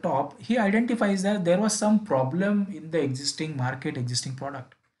side on the top, he identifies that there was some problem in the existing market, existing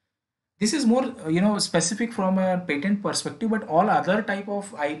product. This is more specific from a patent perspective, but all other type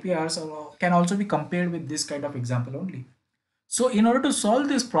of IPRs can also be compared with this kind of example only. So in order to solve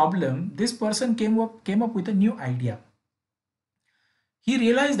this problem, this person came up with a new idea. He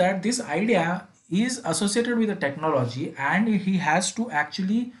realized that this idea is associated with the technology, and he has to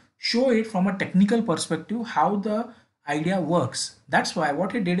actually show it from a technical perspective how the idea works. That's why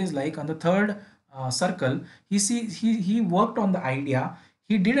what he did is, like, on the third circle, he worked on the idea.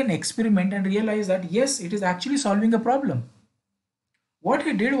 He did an experiment and realized that yes, it is actually solving a problem. What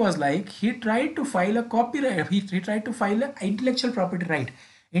he did was, like, he tried to file a copyright, he tried to file an intellectual property right.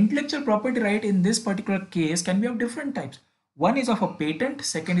 Intellectual property right in this particular case can be of different types. One is of a patent,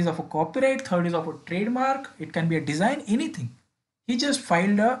 second is of a copyright, third is of a trademark, it can be a design, anything. He just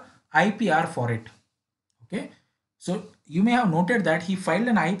filed a IPR for it. Okay, so you may have noted that he filed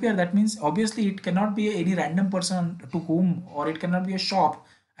an IPR. That means obviously it cannot be any random person to whom, or it cannot be a shop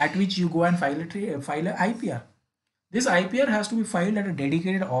at which you go and file a IPR. This IPR has to be filed at a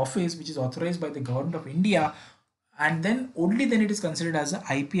dedicated office which is authorized by the government of India, and then only then it is considered as a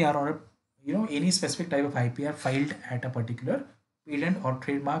IPR, or a, any specific type of IPR filed at a particular patent or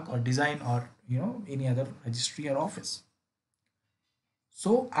trademark or design, or any other registry or office.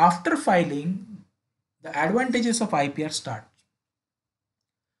 So after filing, the advantages of IPR start.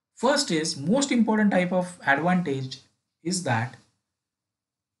 First is, most important type of advantage is that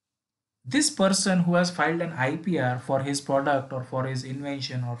this person who has filed an IPR for his product or for his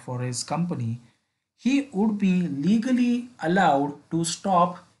invention or for his company, he would be legally allowed to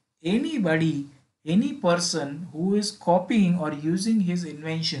stop anybody, any person who is copying or using his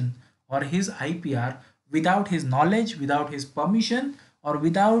invention or his IPR without his knowledge, without his permission, or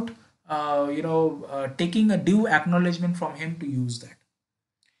without taking a due acknowledgement from him to use that.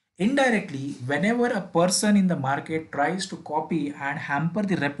 Indirectly, whenever a person in the market tries to copy and hamper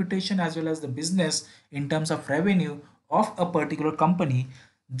the reputation as well as the business in terms of revenue of a particular company,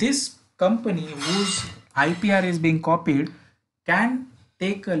 this company whose IPR is being copied can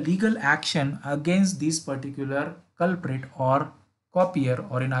take a legal action against this particular culprit or copier,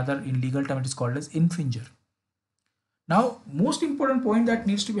 or in legal term it is called as infringer. Now, most important point that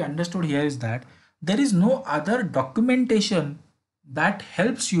needs to be understood here is that there is no other documentation that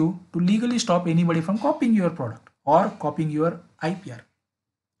helps you to legally stop anybody from copying your product or copying your IPR.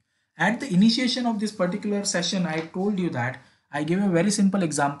 At the initiation of this particular session, I told you that I gave a very simple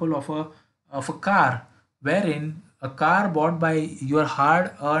example of a car, wherein a car bought by your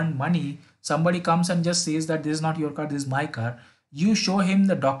hard earned money, somebody comes and just says that this is not your car, this is my car. You show him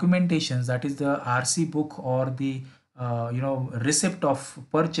the documentations, that is the RC book or the receipt of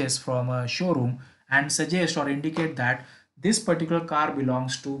purchase from a showroom, and suggest or indicate that this particular car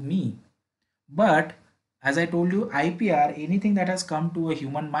belongs to me. But as I told you, IPR, anything that has come to a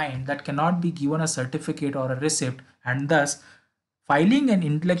human mind that cannot be given a certificate or a receipt, and thus filing an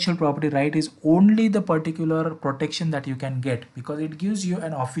intellectual property right is only the particular protection that you can get, because it gives you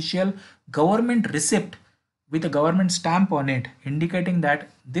an official government receipt with a government stamp on it, indicating that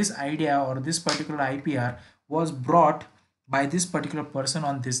this idea or this particular IPR was brought by this particular person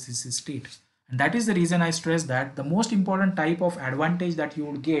on this state. And that is the reason I stress that the most important type of advantage that you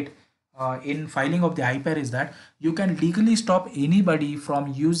would get in filing of the IPR is that you can legally stop anybody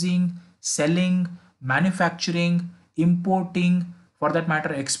from using, selling, manufacturing, importing, for that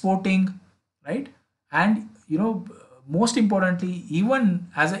matter, exporting, right? And most importantly, even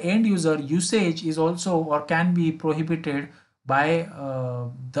as an end user, usage is also or can be prohibited by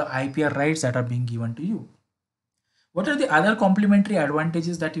the IPR rights that are being given to you. What are the other complementary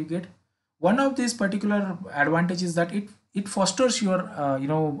advantages that you get? One of these particular advantages is that it fosters your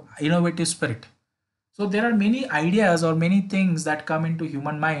innovative spirit. So there are many ideas or many things that come into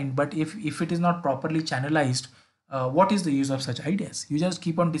human mind, but if it is not properly channelized, what is the use of such ideas? You just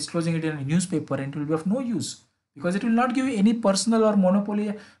keep on disclosing it in a newspaper and it will be of no use, because it will not give you any personal or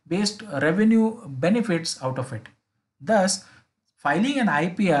monopoly based revenue benefits out of it. Thus, filing an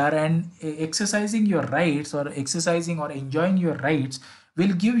IPR and exercising your rights, or exercising or enjoying your rights,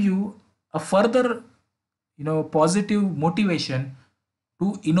 will give you a further positive motivation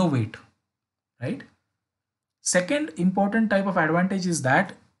to innovate, right? Second important type of advantage is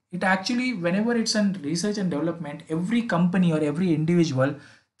that it actually, whenever it's in research and development, every company or every individual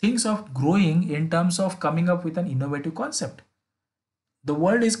thinks of growing in terms of coming up with an innovative concept. The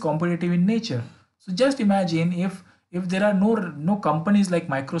world is competitive in nature. So just imagine if there are no companies like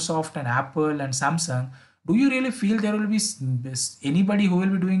Microsoft and Apple and Samsung, do you really feel there will be anybody who will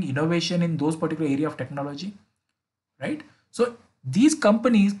be doing innovation in those particular area of technology, right? So these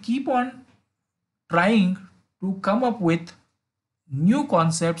companies keep on trying to come up with new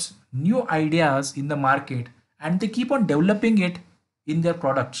concepts, new ideas in the market, and they keep on developing it in their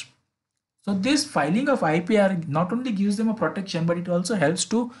products. So this filing of IPR not only gives them a protection, but it also helps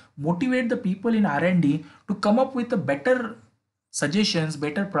to motivate the people in R&D to come up with a better suggestions,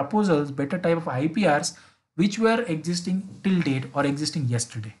 better proposals, better type of IPRs which were existing till date or existing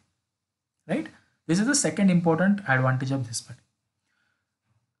yesterday, right? This is the second important advantage of this part.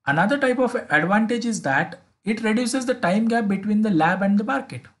 Another type of advantage is that it reduces the time gap between the lab and the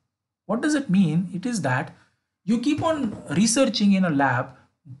market. What does it mean? It is that you keep on researching in a lab,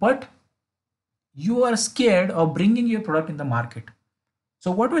 but you are scared of bringing your product in the market. So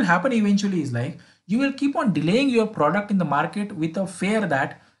what will happen eventually is like you will keep on delaying your product in the market with a fear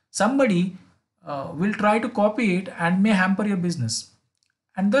that somebody will try to copy it and may hamper your business.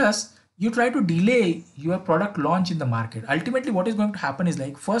 And thus you try to delay your product launch in the market. Ultimately, what is going to happen is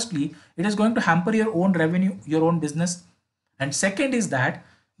like firstly, it is going to hamper your own revenue, your own business. And second is that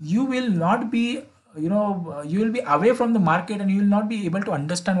you will not be you will be away from the market and you will not be able to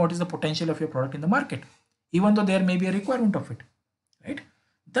understand what is the potential of your product in the market, even though there may be a requirement of it, right?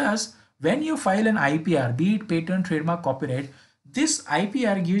 Thus, when you file an IPR, be it patent, trademark, copyright, this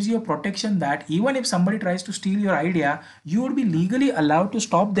IPR gives you a protection that even if somebody tries to steal your idea, you would be legally allowed to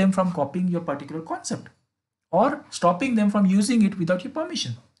stop them from copying your particular concept or stopping them from using it without your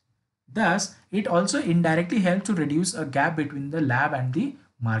permission. Thus, it also indirectly helps to reduce a gap between the lab and the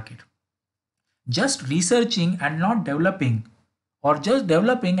market. Just researching and not developing, or just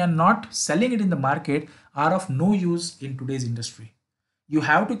developing and not selling it in the market, are of no use in today's industry. You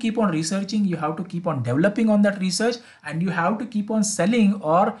have to keep on researching, you have to keep on developing on that research, and you have to keep on selling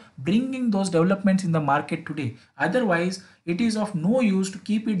or bringing those developments in the market today. Otherwise, it is of no use to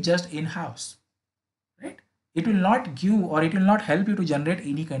keep it just in house, right? It will not give or it will not help you to generate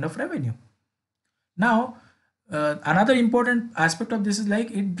any kind of revenue. Now, another important aspect of this is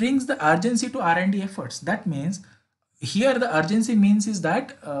like it brings the urgency to R&D efforts. That means here the urgency means is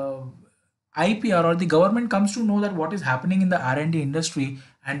that IPR or the government comes to know that what is happening in the R&D industry,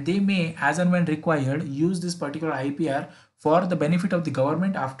 and they may, as and when required, use this particular IPR for the benefit of the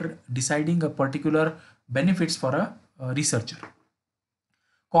government after deciding a particular benefits for a researcher.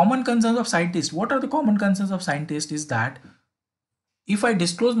 Common concerns of scientists. What are the common concerns of scientists is that if I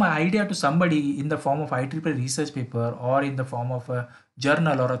disclose my idea to somebody in the form of IEEE research paper or in the form of a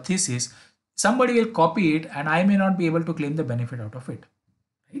journal or a thesis, somebody will copy it and I may not be able to claim the benefit out of it,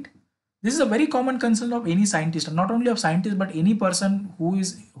 right? This is a very common concern of any scientist, and not only of scientists, but any person who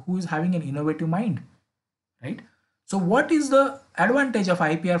is having an innovative mind, right? So what is the advantage of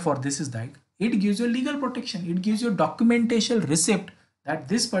IPR for this is that it gives you legal protection. It gives you documentation receipt that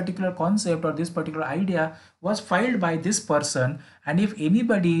this particular concept or this particular idea was filed by this person, and if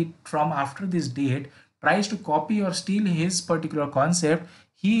anybody from after this date tries to copy or steal his particular concept,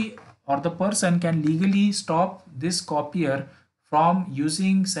 he or the person can legally stop this copier from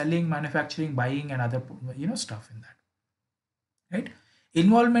using, selling, manufacturing, buying and other stuff in that, right?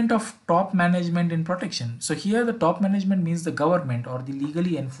 Involvement of top management in protection. So here the top management means the government or the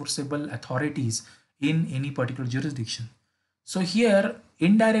legally enforceable authorities in any particular jurisdiction. So here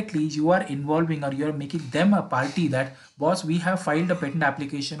indirectly you are involving or you are making them a party that, boss, we have filed a patent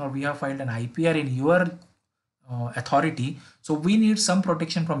application or we have filed an IPR in your authority, so we need some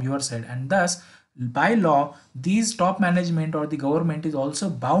protection from your side. And thus by law these top management or the government is also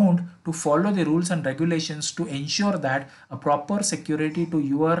bound to follow the rules and regulations to ensure that a proper security to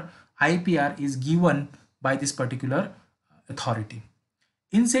your IPR is given by this particular authority.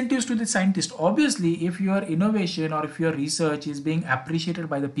 Incentives to the scientist. Obviously, if your innovation or if your research is being appreciated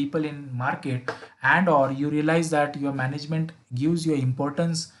by the people in market, and or you realize that your management gives you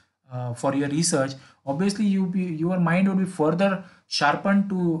importance for your research, obviously your mind will be further sharpened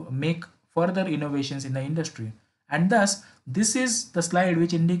to make further innovations in the industry. And thus this is the slide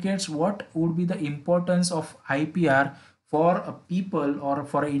which indicates what would be the importance of IPR for a people or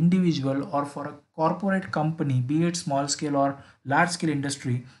for an individual or for a corporate company, be it small scale or large scale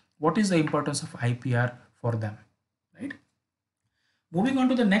industry. What is the importance of IPR for them, right? Moving on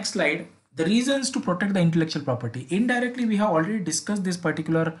to the next slide, the reasons to protect the intellectual property. Indirectly, we have already discussed this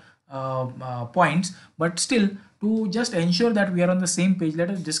particular points, but still, to just ensure that we are on the same page, let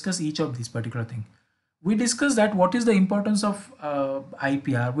us discuss each of these particular things. We discussed that what is the importance of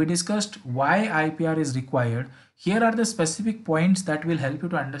IPR. We discussed why IPR is required. Here are the specific points that will help you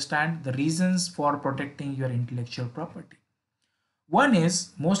to understand the reasons for protecting your intellectual property. One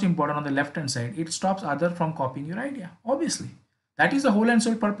is most important on the left hand side, it stops other from copying your idea. Obviously, that is the whole and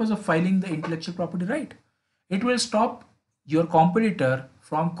sole purpose of filing the intellectual property right. It will stop your competitor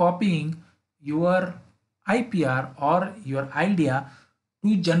from copying your IPR or your idea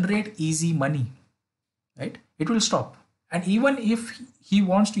to generate easy money, right? It will stop. And even if he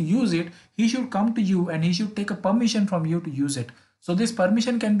wants to use it, he should come to you and he should take a permission from you to use it. So this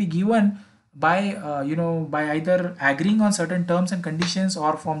permission can be given by by either agreeing on certain terms and conditions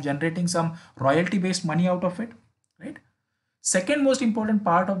or from generating some royalty based money out of it, right? Second most important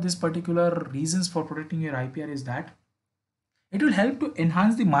part of this particular reasons for protecting your IPR is that it will help to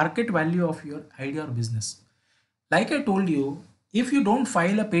enhance the market value of your idea or business. Like I told you, if you don't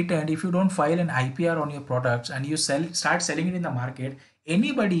file a patent, if you don't file an IPR on your products and you start selling it in the market,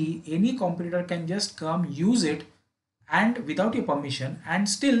 anybody, any competitor can just come use it and without your permission, and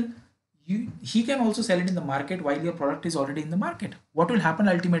still he can also sell it in the market while your product is already in the market. What will happen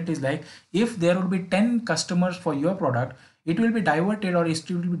ultimately is, like, if there will be 10 customers for your product, it will be diverted or it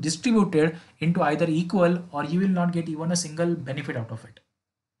will be distributed into either equal, or you will not get even a single benefit out of it.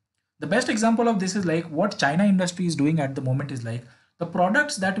 The best example of this is like what China industry is doing at the moment is like the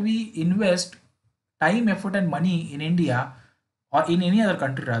products that we invest time, effort, and money in India or in any other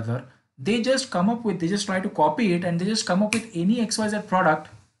country rather, they just come up with, they just try to copy it and they just come up with any XYZ product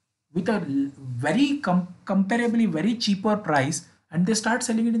with a very comparably very cheaper price, and they start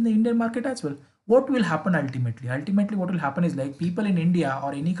selling it in the Indian market as well. What will happen ultimately? Ultimately, what will happen is like people in India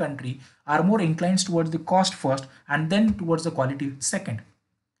or any country are more inclined towards the cost first and then towards the quality second.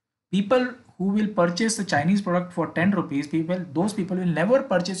 People who will purchase the Chinese product for 10 rupees, those people will never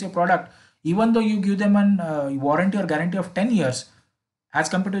purchase your product even though you give them an warranty or guarantee of 10 years, as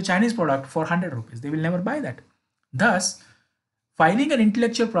compared to a Chinese product for 100 rupees. They will never buy that. Thus, filing an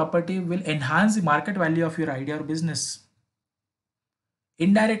intellectual property will enhance the market value of your idea or business.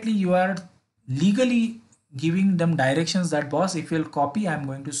 Indirectly, you are legally giving them directions that, boss, if you'll copy, I'm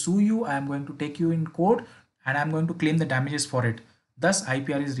going to sue you, I'm going to take you in court, and I'm going to claim the damages for it. Thus,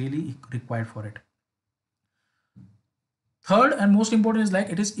 IPR is really required for it. Third and most important is like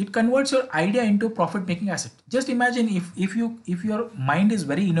it converts your idea into a profit making asset. Just imagine if your mind is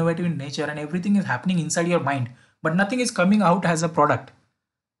very innovative in nature and everything is happening inside your mind, but nothing is coming out as a product.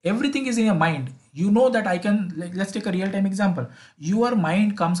 Everything is in your mind. You know that I can, like, let's take a real time example. Your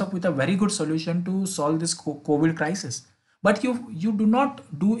mind comes up with a very good solution to solve this COVID crisis, but you do not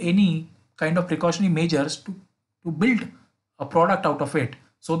do any kind of precautionary measures to build a product out of it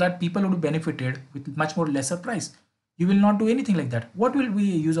so that people would be benefited with much more lesser price. You will not do anything like that. What will be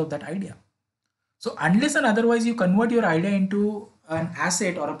use of that idea? So unless and otherwise you convert your idea into an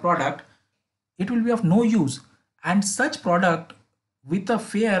asset or a product, it will be of no use. And such product, with the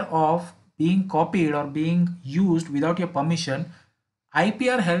fear of being copied or being used without your permission,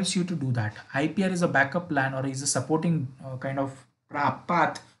 IPR helps you to do that. IPR is a backup plan or is a supporting kind of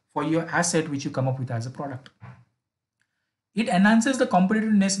path for your asset which you come up with as a product. It enhances the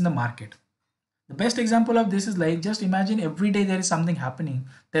competitiveness in the market. The best example of this is like, just imagine every day there is something happening.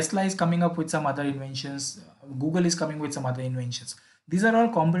 Tesla is coming up with some other inventions. Google is coming with some other inventions. These are all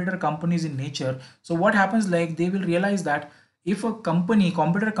competitor companies in nature. So what happens, like, they will realize that if a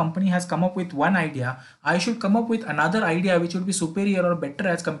competitor company has come up with one idea, I should come up with another idea which would be superior or better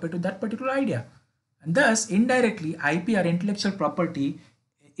as compared to that particular idea. And thus, indirectly, IPR, intellectual property,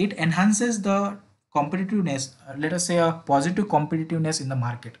 it enhances the competitiveness, let us say a positive competitiveness in the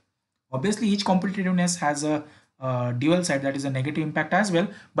market. Obviously, each competitiveness has a dual side, that is a negative impact as well.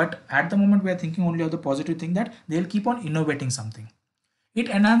 But at the moment, we are thinking only of the positive thing, that they'll keep on innovating something. It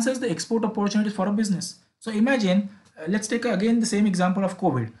enhances the export opportunities for a business. So imagine, let's take again the same example of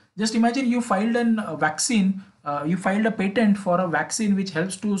COVID. Just imagine you filed a vaccine, you filed a patent for a vaccine which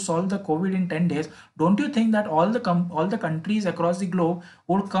helps to solve the COVID in 10 days. Don't you think that all the countries across the globe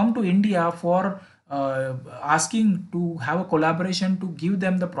would come to India for asking to have a collaboration to give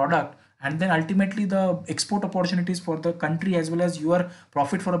them the product, and then ultimately the export opportunities for the country as well as your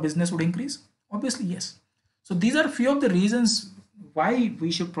profit for a business would increase? Obviously, yes. So these are few of the reasons why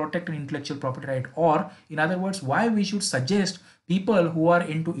we should protect an intellectual property right, or in other words, why we should suggest people who are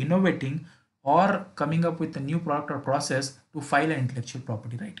into innovating or coming up with a new product or process to file an intellectual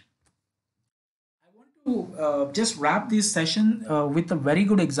property right. I want to just wrap this session with a very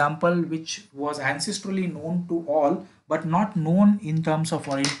good example which was ancestrally known to all but not known in terms of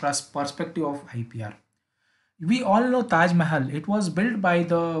or in perspective of IPR. We all know Taj Mahal. It was built by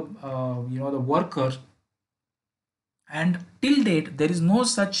the the workers And till date, there is no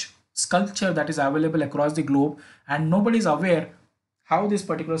such sculpture that is available across the globe, and nobody is aware how this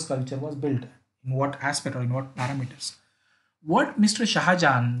particular sculpture was built, in what aspect or in what parameters. What Mr.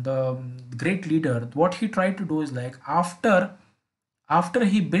 Shahjahan, the great leader, what he tried to do is like after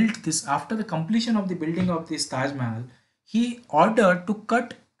he built this, after the completion of the building of this Taj Mahal, he ordered to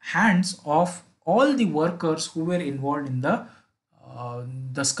cut hands of all the workers who were involved in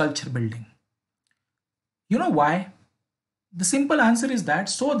the sculpture building. You know why? The simple answer is that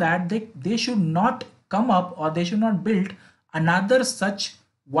so that they should not come up, or they should not build another such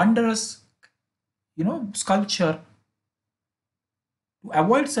wondrous, sculpture. To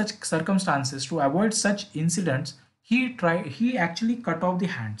avoid such circumstances, to avoid such incidents, he actually cut off the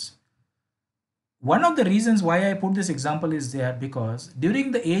hands. One of the reasons why I put this example is there because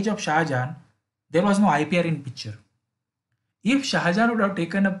during the age of Shahjahan, there was no IPR in picture. If Shahjahan would have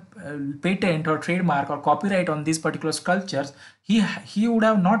taken a patent or trademark or copyright on these particular sculptures, he would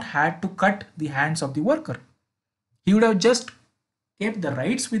have not had to cut the hands of the worker. He would have just kept the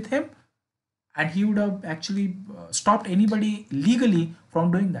rights with him, and he would have actually stopped anybody legally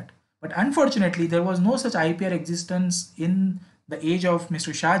from doing that. But unfortunately, there was no such IPR existence in the age of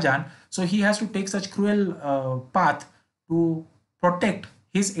Mr. Shahjahan, so he has to take such cruel path to protect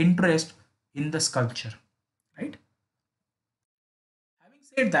his interest in the sculpture, right? Having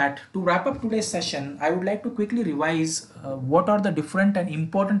said that, to wrap up today's session, I would like to quickly revise what are the different and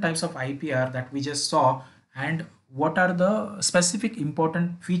important types of IPR that we just saw, and what are the specific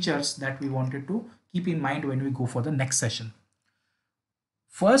important features that we wanted to keep in mind when we go for the next session.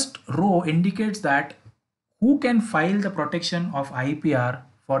 First row indicates that who can file the protection of IPR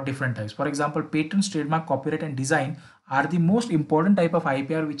for different types. For example, patents, trademark, copyright, and design are the most important type of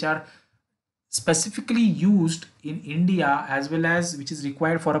IPR which are specifically used in India, as well as which is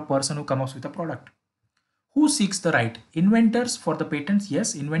required for a person who comes up with a product. Who seeks the right? Inventors for the patents,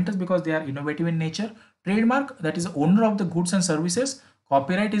 yes, inventors because they are innovative in nature. Trademark, that is the owner of the goods and services.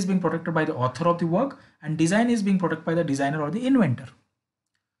 Copyright is being protected by the author of the work, and design is being protected by the designer or the inventor.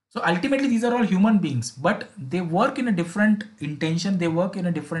 So ultimately, these are all human beings, but they work in a different intention, they work in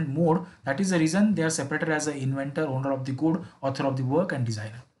a different mode. That is the reason they are separated as an inventor, owner of the good, author of the work, and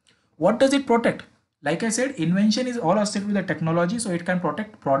designer. What does it protect? Like I said, invention is all associated with the technology, so it can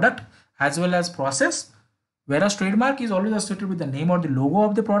protect product as well as process. Whereas trademark is always associated with the name or the logo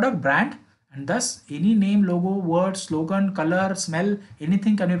of the product, brand, and thus any name, logo, word, slogan, color, smell,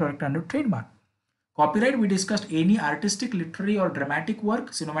 anything can be protected under trademark. Copyright, we discussed any artistic, literary, or dramatic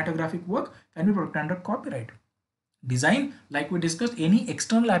work, cinematographic work can be protected under copyright. Design, like we discussed, any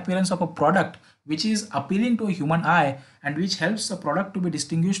external appearance of a product which is appealing to a human eye and which helps a product to be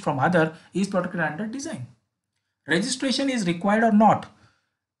distinguished from other is protected under design. Registration is required or not?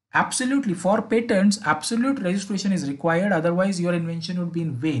 Absolutely. For patents, absolute registration is required, otherwise your invention would be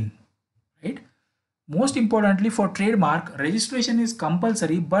in vain, right? Most importantly, for trademark, registration is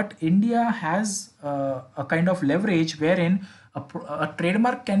compulsory, but India has a kind of leverage wherein a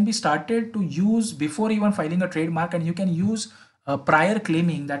trademark can be started to use before even filing a trademark, and you can use prior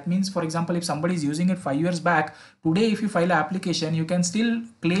claiming. That means, for example, if somebody is using it 5 years back, today if you file an application, you can still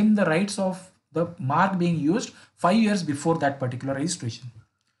claim the rights of the mark being used 5 years before that particular registration.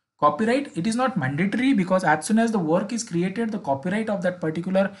 Copyright, it is not mandatory because as soon as the work is created, the copyright of that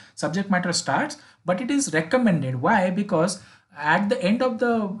particular subject matter starts, but it is recommended. Why? Because at the end of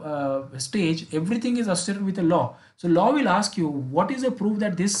the stage, everything is associated with the law. So law will ask you, what is the proof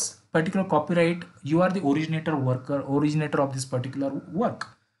that this particular copyright, you are the originator of this particular work.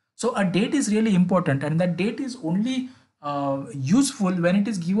 So a date is really important, and that date is only useful when it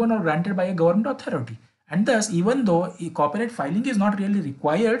is given or granted by a government authority. And thus, even though copyright filing is not really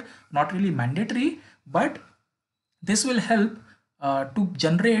required, not really mandatory, but this will help to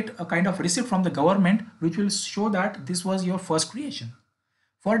generate a kind of receipt from the government which will show that this was your first creation.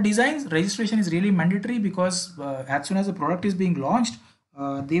 For designs, registration is really mandatory because as soon as the product is being launched,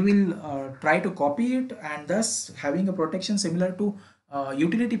 they will try to copy it, and thus having a protection similar to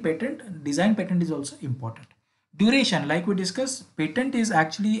utility patent, design patent is also important. Duration, like we discussed, patent is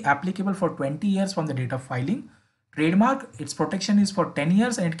actually applicable for 20 years from the date of filing. Trademark, its protection is for 10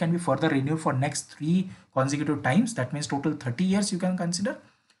 years and it can be further renewed for next 3 consecutive times. That means total 30 years you can consider.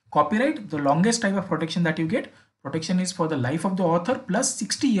 Copyright, the longest type of protection that you get, protection is for the life of the author plus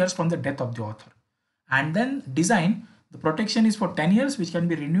 60 years from the death of the author. And then design, the protection is for 10 years which can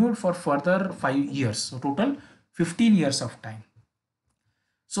be renewed for further 5 years. So total 15 years of time.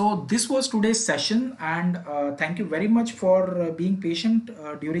 So this was today's session, and thank you very much for being patient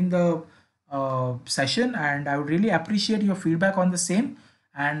during the session, and I would really appreciate your feedback on the same.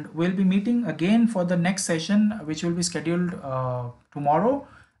 and we'll be meeting again for the next session, which will be scheduled tomorrow.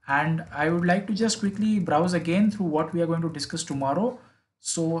 And I would like to just quickly browse again through what we are going to discuss tomorrow.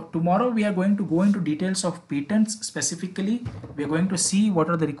 So tomorrow we are going to go into details of patents specifically. We are going to see what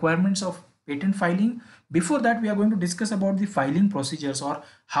are the requirements of patent filing. Before that, we are going to discuss about the filing procedures, or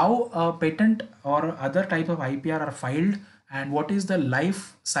how a patent or other type of IPR are filed, and what is the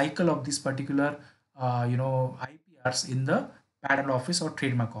life cycle of this particular IPRs in the patent office or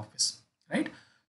trademark office, right?